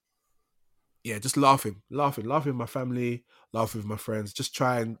 Yeah. Yeah, just laughing with my family, laughing with my friends. Just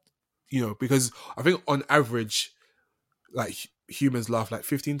try and, because I think on average, like humans laugh like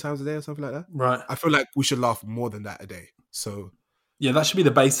 15 times a day or something like that. Right. I feel like we should laugh more than that a day. So yeah, that should be the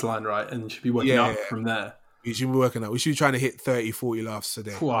baseline, right? And you should be working up from there. We should be working out. We should be trying to hit 30, 40 laughs a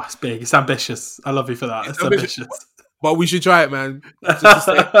day. Wow, it's big. It's ambitious. I love you for that. It's ambitious. But we should try it, man. Just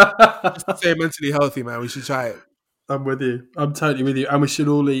to stay mentally healthy, man. We should try it. I'm with you. I'm totally with you. And we should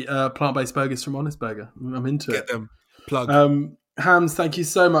all eat plant-based burgers from Honest Burger. I'm into Get them. Plug. Hams, thank you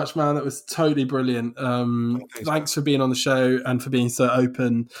so much, man. That was totally brilliant. Thanks for being on the show and for being so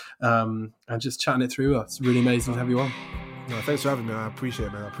open and just chatting it through us. Really amazing to have you on. No, thanks for having me. I appreciate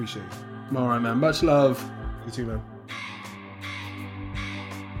it, man. I appreciate it. All right, man. Much love. You too, man.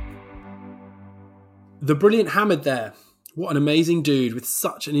 The brilliant Hamid there. What an amazing dude with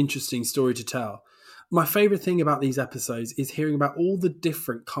such an interesting story to tell. My favourite thing about these episodes is hearing about all the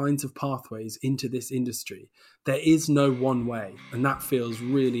different kinds of pathways into this industry. There is no one way, and that feels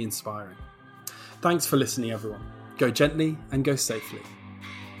really inspiring. Thanks for listening, everyone. Go gently and go safely.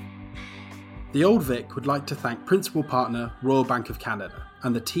 The Old Vic would like to thank Principal Partner Royal Bank of Canada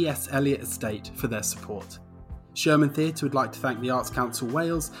and the T.S. Eliot Estate for their support. Sherman Theatre would like to thank the Arts Council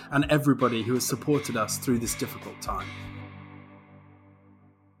Wales and everybody who has supported us through this difficult time.